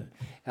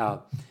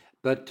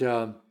 But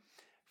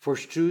for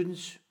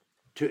students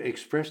to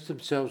express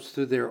themselves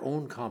through their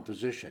own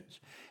compositions,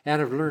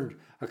 and I've learned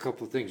a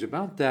couple of things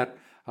about that.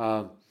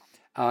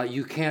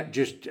 You can't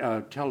just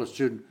tell a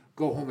student,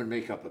 "Go home and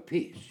make up a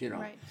piece."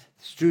 Right.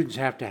 Students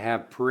have to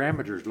have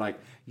parameters like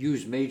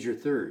use major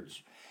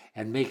thirds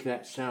and make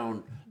that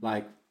sound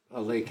like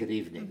a lake at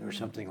evening or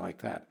something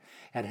like that,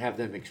 and have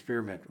them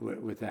experiment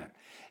with that.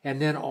 And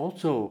then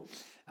also,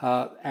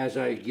 as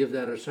I give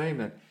that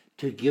assignment,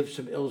 to give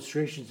some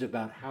illustrations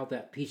about how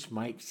that piece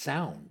might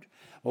sound.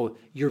 Oh,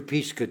 your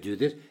piece could do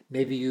this.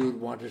 Maybe you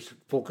want to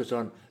focus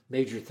on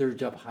major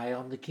thirds up high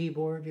on the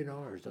keyboard,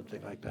 or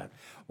something like that.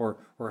 Or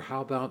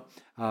how about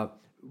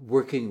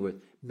working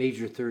with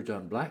major thirds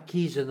on black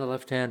keys in the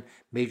left hand,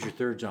 major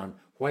thirds on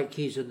white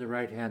keys in the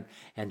right hand,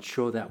 and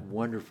show that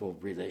wonderful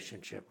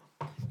relationship.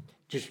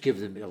 Just give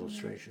them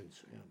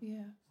illustrations.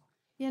 Yeah.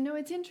 Yeah, no,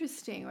 it's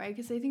interesting, right?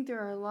 Because I think there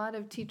are a lot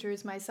of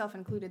teachers, myself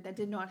included, that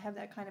did not have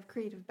that kind of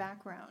creative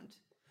background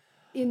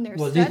in their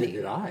study. Neither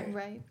did I.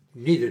 Right.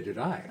 Neither did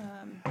I.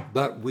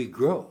 But we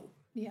grow.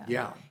 Yeah.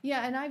 Yeah.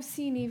 Yeah, and I've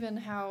seen even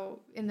how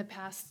in the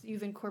past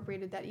you've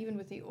incorporated that even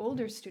with the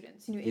older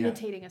students,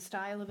 imitating a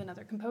style of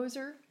another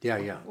composer.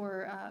 Yeah.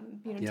 Or,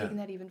 taking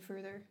that even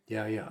further.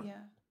 Yeah.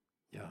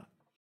 Yeah.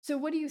 So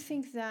what do you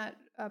think that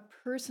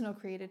personal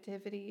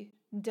creativity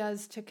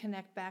does to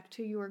connect back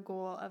to your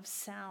goal of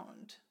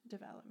sound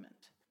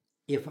development?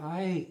 If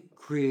I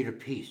create a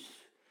piece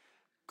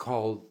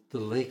called "The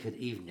Lake at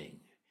Evening,"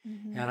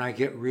 and I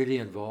get really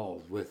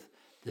involved with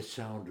the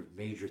sound of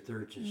major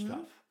thirds and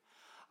stuff,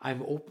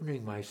 I'm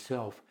opening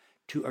myself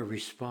to a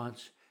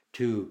response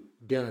to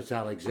Dennis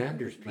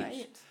Alexander's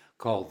piece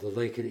called "The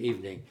Lake at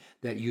Evening"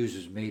 that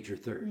uses major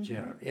thirds.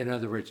 In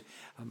other words,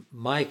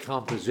 my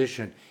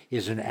composition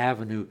is an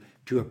avenue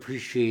to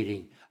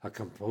appreciating a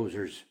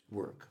composer's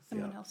work.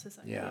 Someone else's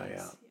ideas.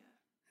 Yeah.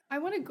 I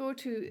want to go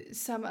to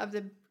some of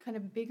the kind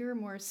of bigger,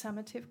 more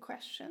summative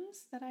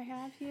questions that I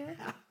have here.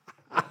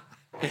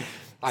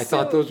 I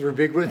thought those were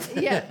big ones.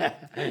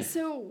 Yeah.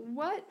 So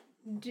what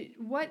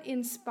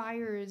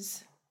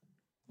inspires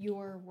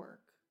your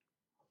work?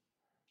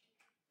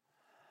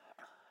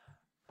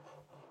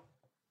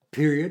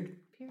 Period.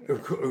 Or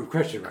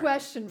question mark.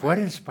 Question mark. What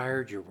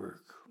inspired your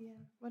work? Yeah.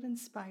 What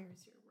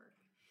inspires your work?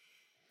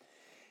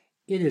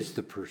 It is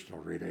the personal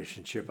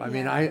relationship. I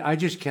mean, I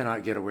just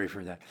cannot get away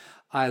from that.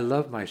 I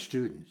love my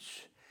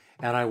students,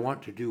 and I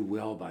want to do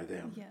well by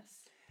them.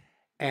 Yes.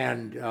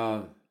 And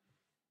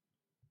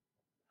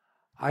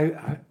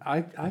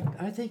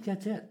I think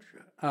that's it.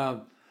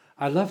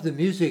 I love the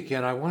music,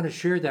 and I want to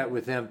share that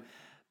with them.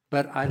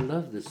 but I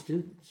love the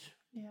students.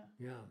 Yeah.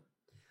 Yeah.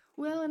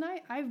 Well, and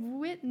I've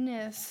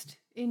witnessed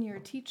in your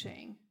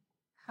teaching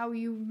how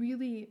you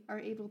really are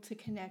able to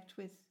connect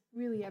with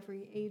really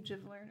every age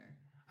of learner.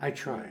 I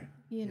try.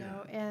 You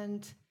know,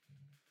 and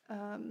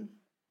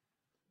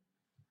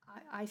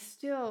I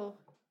still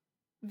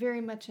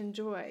very much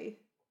enjoy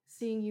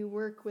seeing you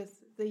work with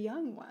the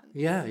young ones.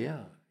 Yeah,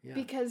 yeah, yeah.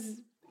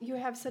 Because you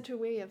have such a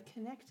way of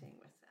connecting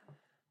with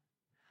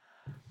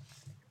them.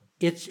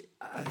 It's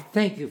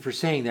thank you for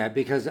saying that,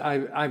 because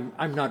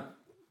I'm not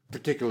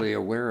particularly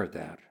aware of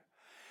that.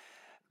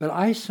 But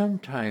I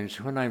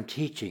sometimes, when I'm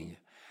teaching,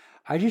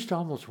 I just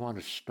almost want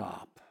to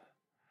stop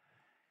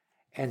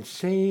and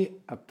say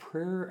a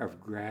prayer of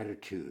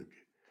gratitude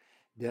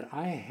that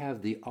I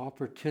have the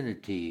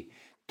opportunity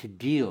to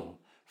deal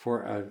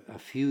for a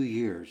few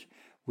years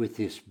with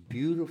this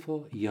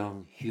beautiful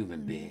young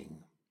human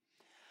being.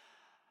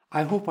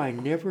 I hope I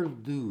never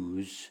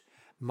lose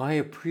my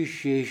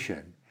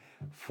appreciation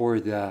for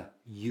the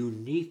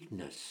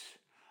uniqueness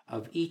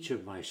of each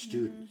of my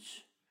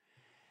students.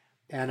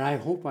 And I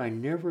hope I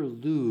never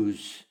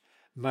lose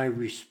my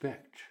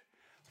respect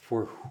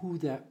for who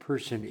that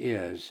person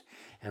is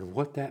and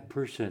what that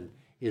person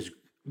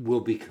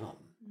will become.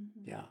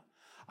 Yeah.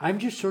 I'm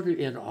just sort of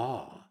in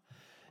awe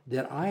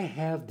that I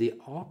have the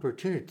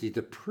opportunity,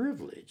 the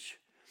privilege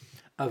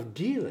of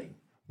dealing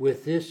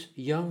with this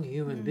young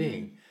human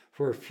being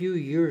for a few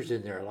years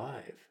in their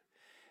life,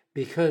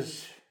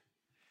 because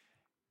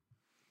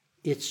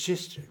it's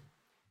just,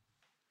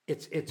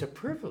 it's a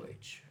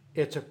privilege.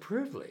 It's a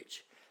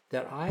privilege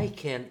that I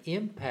can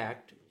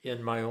impact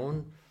in my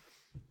own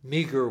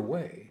meager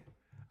way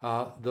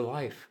the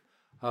life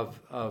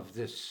of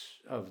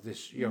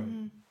this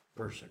young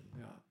person.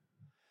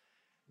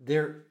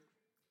 Yeah.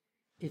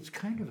 It's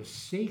kind of a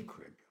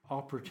sacred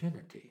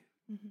opportunity.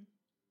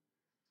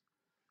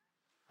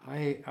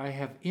 I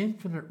have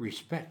infinite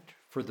respect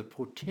for the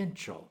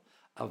potential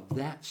of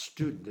that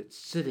student that's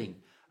sitting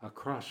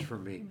across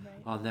from me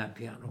on that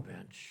piano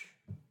bench.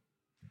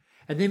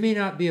 And they may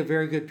not be a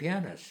very good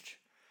pianist,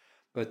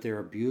 but they're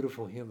a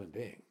beautiful human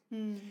being.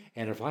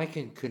 And if I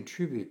can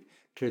contribute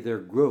to their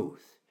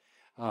growth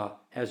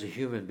as a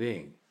human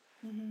being,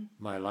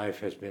 my life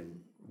has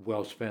been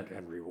well spent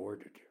and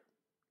rewarded.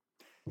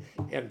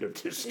 End of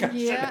discussion.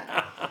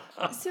 Yeah.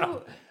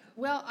 So,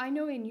 well, I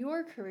know in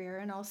your career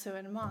and also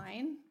in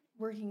mine,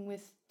 working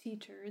with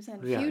teachers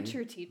and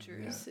future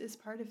teachers is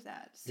part of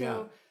that.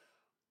 So,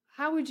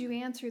 how would you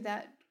answer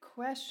that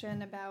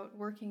question about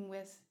working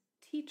with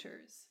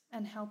teachers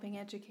and helping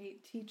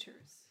educate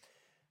teachers?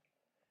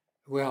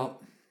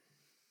 Well,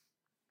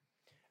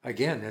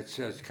 again, it's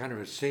kind of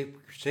a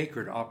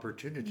sacred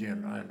opportunity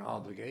and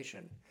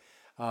obligation.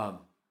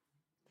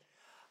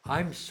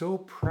 I'm so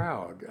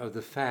proud of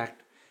the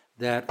fact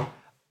that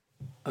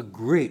a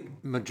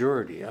great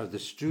majority of the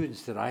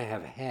students that I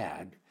have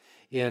had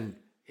in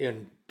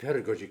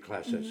pedagogy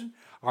classes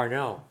are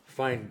now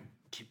fine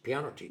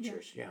piano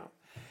teachers. Yeah.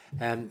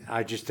 And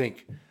I just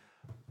think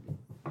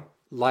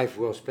life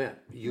well spent.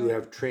 You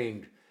have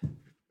trained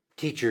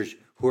teachers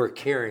who are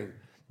carrying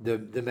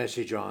the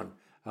message on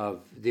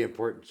of the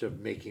importance of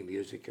making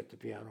music at the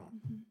piano.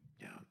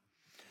 Yeah.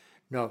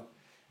 No,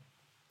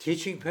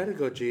 teaching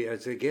pedagogy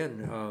is,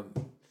 again,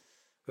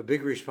 a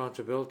big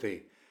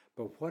responsibility,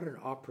 but what an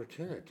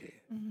opportunity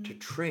to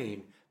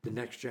train the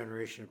next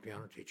generation of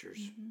piano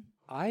teachers.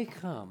 I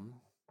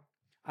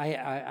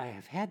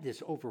have had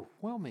this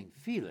overwhelming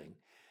feeling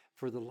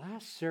for the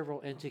last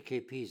several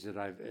NCKPs that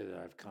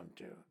I've come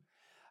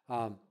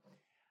to.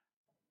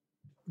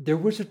 There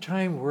was a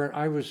time where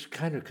I was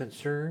kind of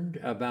concerned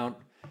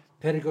about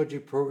pedagogy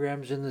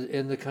programs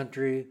in the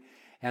country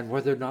and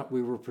whether or not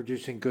we were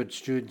producing good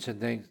students and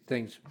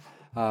things,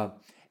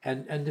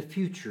 and the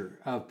future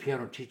of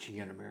piano teaching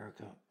in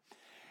America.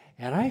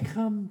 And I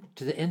come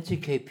to the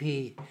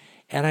NCKP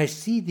and I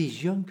see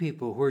these young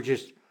people who are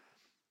just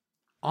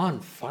on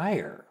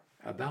fire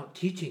about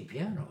teaching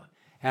piano.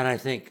 And I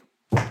think,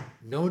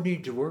 no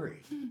need to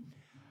worry.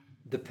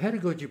 The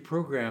pedagogy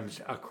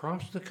programs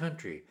across the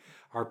country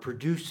are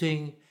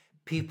producing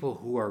people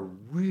who are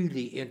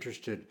really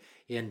interested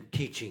in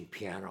teaching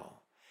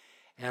piano.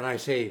 And I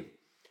say,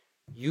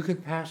 you can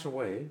pass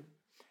away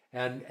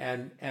and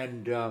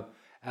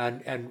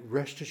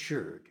rest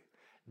assured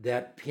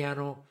that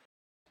piano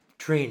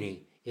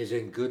training is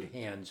in good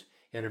hands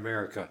in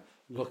America.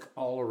 Look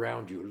all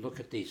around you. Look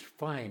at these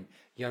fine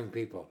young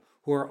people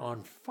who are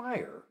on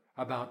fire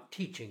about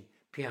teaching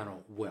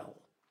piano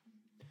well.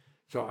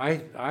 So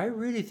I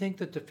really think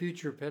that the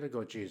future of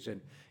pedagogy is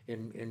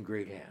in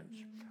great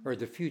hands, or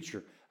the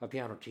future of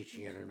piano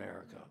teaching in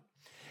America.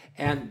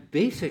 And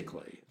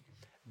basically,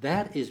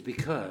 that is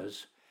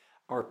because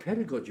our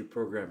pedagogy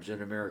programs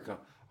in America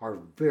are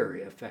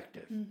very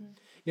effective.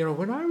 You know,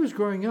 when I was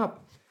growing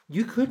up,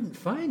 you couldn't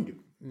find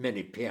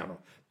many piano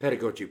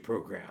pedagogy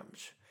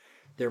programs.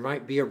 There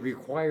might be a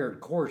required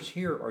course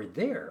here or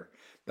there,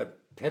 but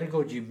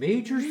pedagogy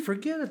majors,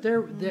 forget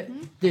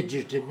it, they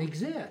just didn't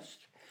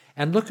exist.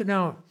 And look at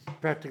now,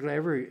 practically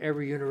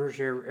every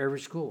university, every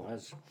school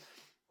has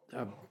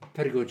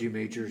pedagogy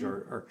majors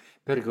or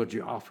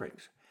pedagogy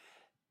offerings.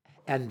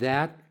 And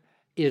that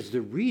is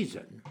the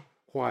reason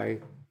why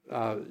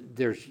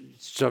there's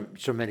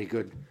so many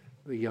good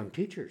young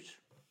teachers.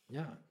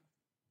 Yeah.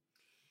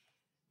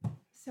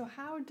 So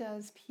how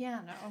does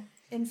piano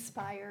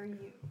inspire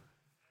you?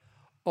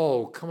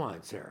 Oh, come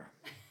on, Sarah.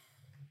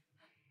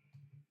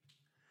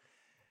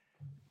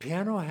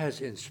 Piano has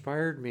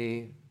inspired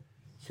me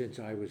since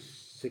I was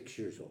 6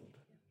 years old.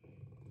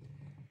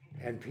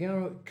 And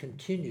piano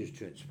continues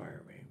to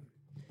inspire me.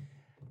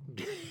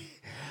 Do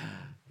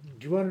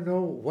you want to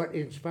know what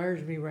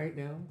inspires me right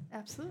now?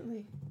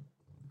 Absolutely.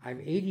 I'm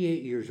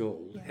 88 years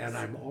old, Yes. and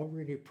I'm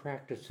already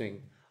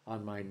practicing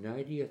on my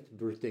 90th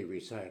birthday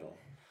recital.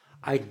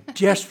 I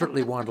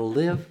desperately want to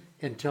live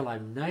until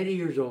I'm 90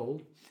 years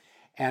old,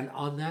 and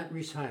on that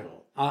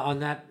recital, on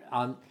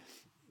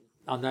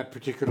that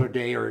particular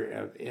day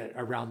or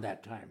around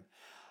that time,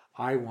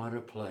 I want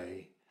to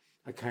play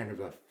a kind of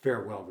a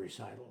farewell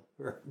recital,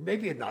 or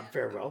maybe not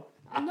farewell.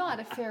 Not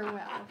a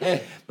farewell.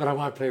 But I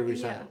want to play a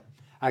recital.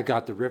 Yeah. I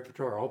got the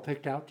repertoire all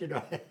picked out,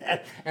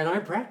 and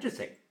I'm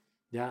practicing.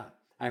 Yeah,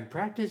 I'm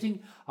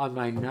practicing on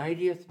my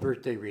 90th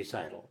birthday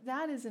recital.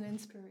 That is an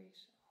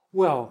inspiration.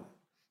 Well,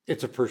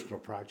 it's a personal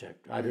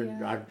project.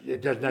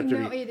 It doesn't have to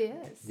No, be. it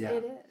is. Yeah.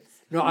 It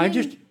is. No,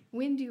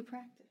 When do you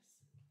practice?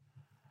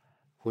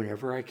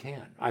 Whenever I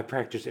can. I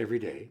practice every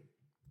day.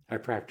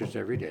 There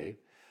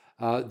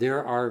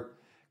are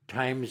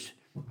times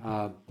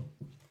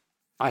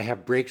I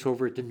have breaks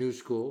over at the new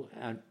school,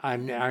 and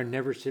I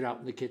never sit out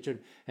in the kitchen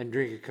and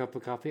drink a cup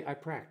of coffee. I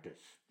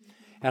practice,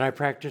 and I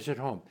practice at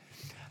home.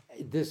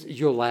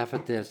 You'll laugh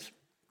at this.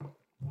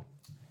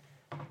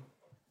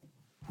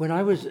 When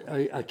I was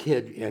a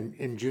kid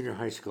in junior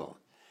high school,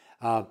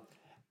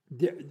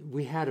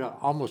 we had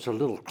almost a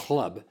little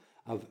club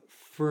of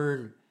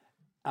Fern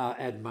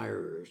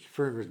admirers.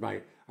 Fern was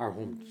our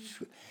home,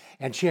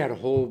 and she had a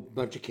whole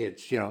bunch of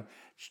kids,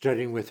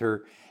 studying with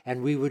her.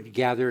 And we would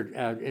gather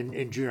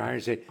in junior high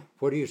and say,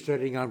 "What are you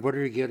studying on? What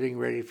are you getting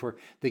ready for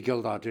the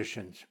guild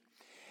auditions?"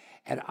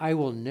 And I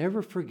will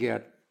never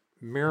forget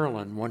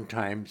Marilyn one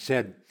time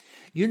said,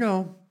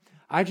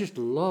 "I just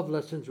love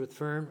lessons with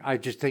Fern. I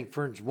just think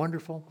Fern's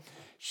wonderful."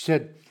 She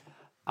said,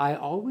 "I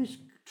always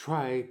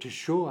try to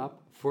show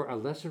up for a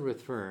lesson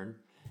with Fern,"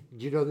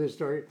 do you know this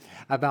story?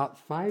 "About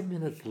 5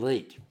 minutes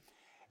late."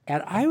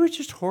 And I was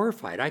just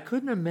horrified. I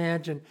couldn't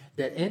imagine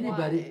that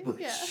anybody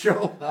would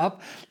show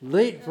up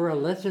late for a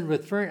lesson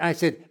with Fern. I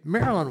said,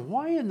 "Marilyn,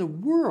 why in the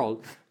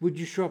world would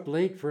you show up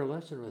late for a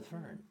lesson with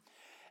Fern?"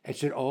 I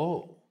said,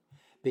 "Oh,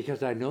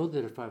 because I know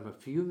that if I'm a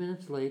few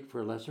minutes late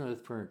for a lesson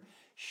with Fern,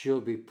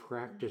 she'll be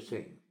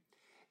practicing."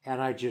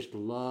 And I just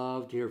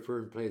loved to hear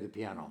Fern play the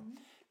piano.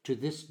 To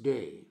this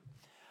day,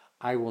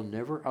 I will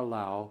never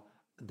allow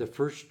the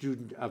first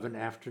student of an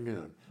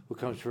afternoon who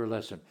comes for a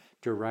lesson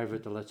to arrive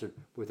at the lesson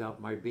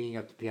without my being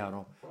at the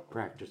piano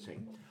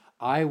practicing.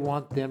 I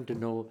want them to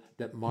know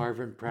that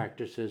Marvin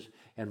practices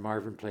and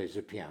Marvin plays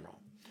the piano.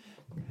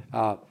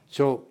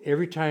 So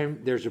every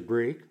time there's a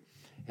break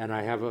and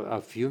I have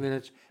a few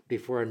minutes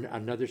before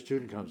another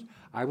student comes,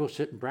 I will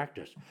sit and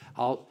practice.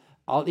 I'll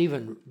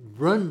even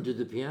run to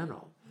the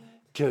piano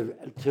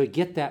to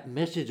get that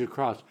message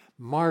across.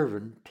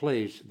 Marvin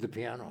plays the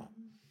piano.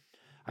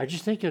 I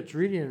just think it's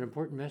really an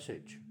important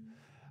message.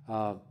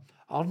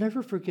 I'll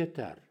never forget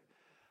that.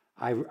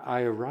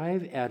 I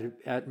arrive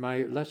at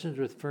my lessons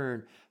with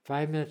Fern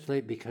 5 minutes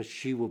late because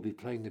she will be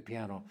playing the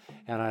piano,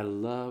 and I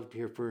love to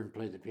hear Fern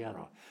play the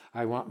piano.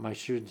 I want my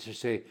students to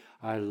say,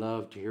 "I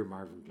love to hear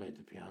Marvin play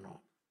the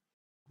piano."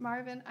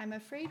 Marvin, I'm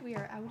afraid we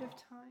are out of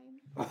time.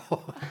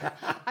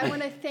 I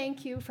want to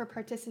thank you for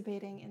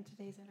participating in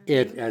today's interview.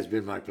 It has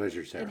been my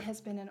pleasure, Sarah. It has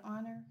been an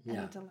honor and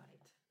a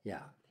delight.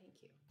 Yeah.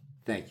 Thank you.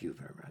 Thank you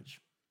very much.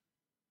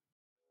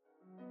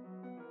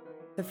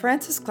 The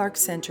Francis Clark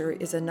Center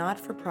is a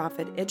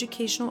not-for-profit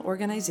educational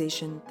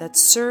organization that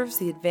serves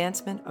the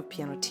advancement of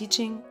piano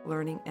teaching,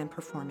 learning, and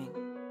performing.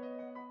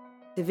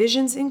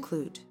 Divisions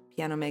include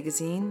Piano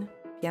Magazine,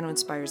 Piano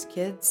Inspires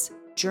Kids,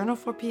 Journal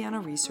for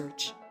Piano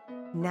Research,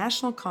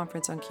 National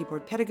Conference on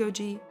Keyboard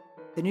Pedagogy,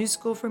 the New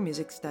School for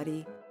Music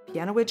Study,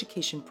 Piano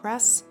Education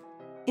Press,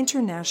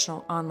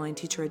 International Online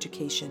Teacher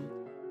Education,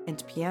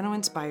 and Piano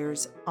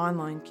Inspires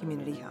Online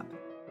Community Hub.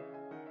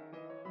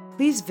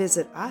 Please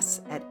visit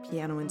us at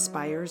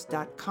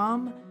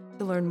pianoinspires.com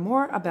to learn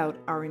more about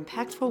our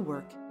impactful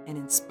work and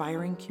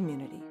inspiring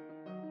community.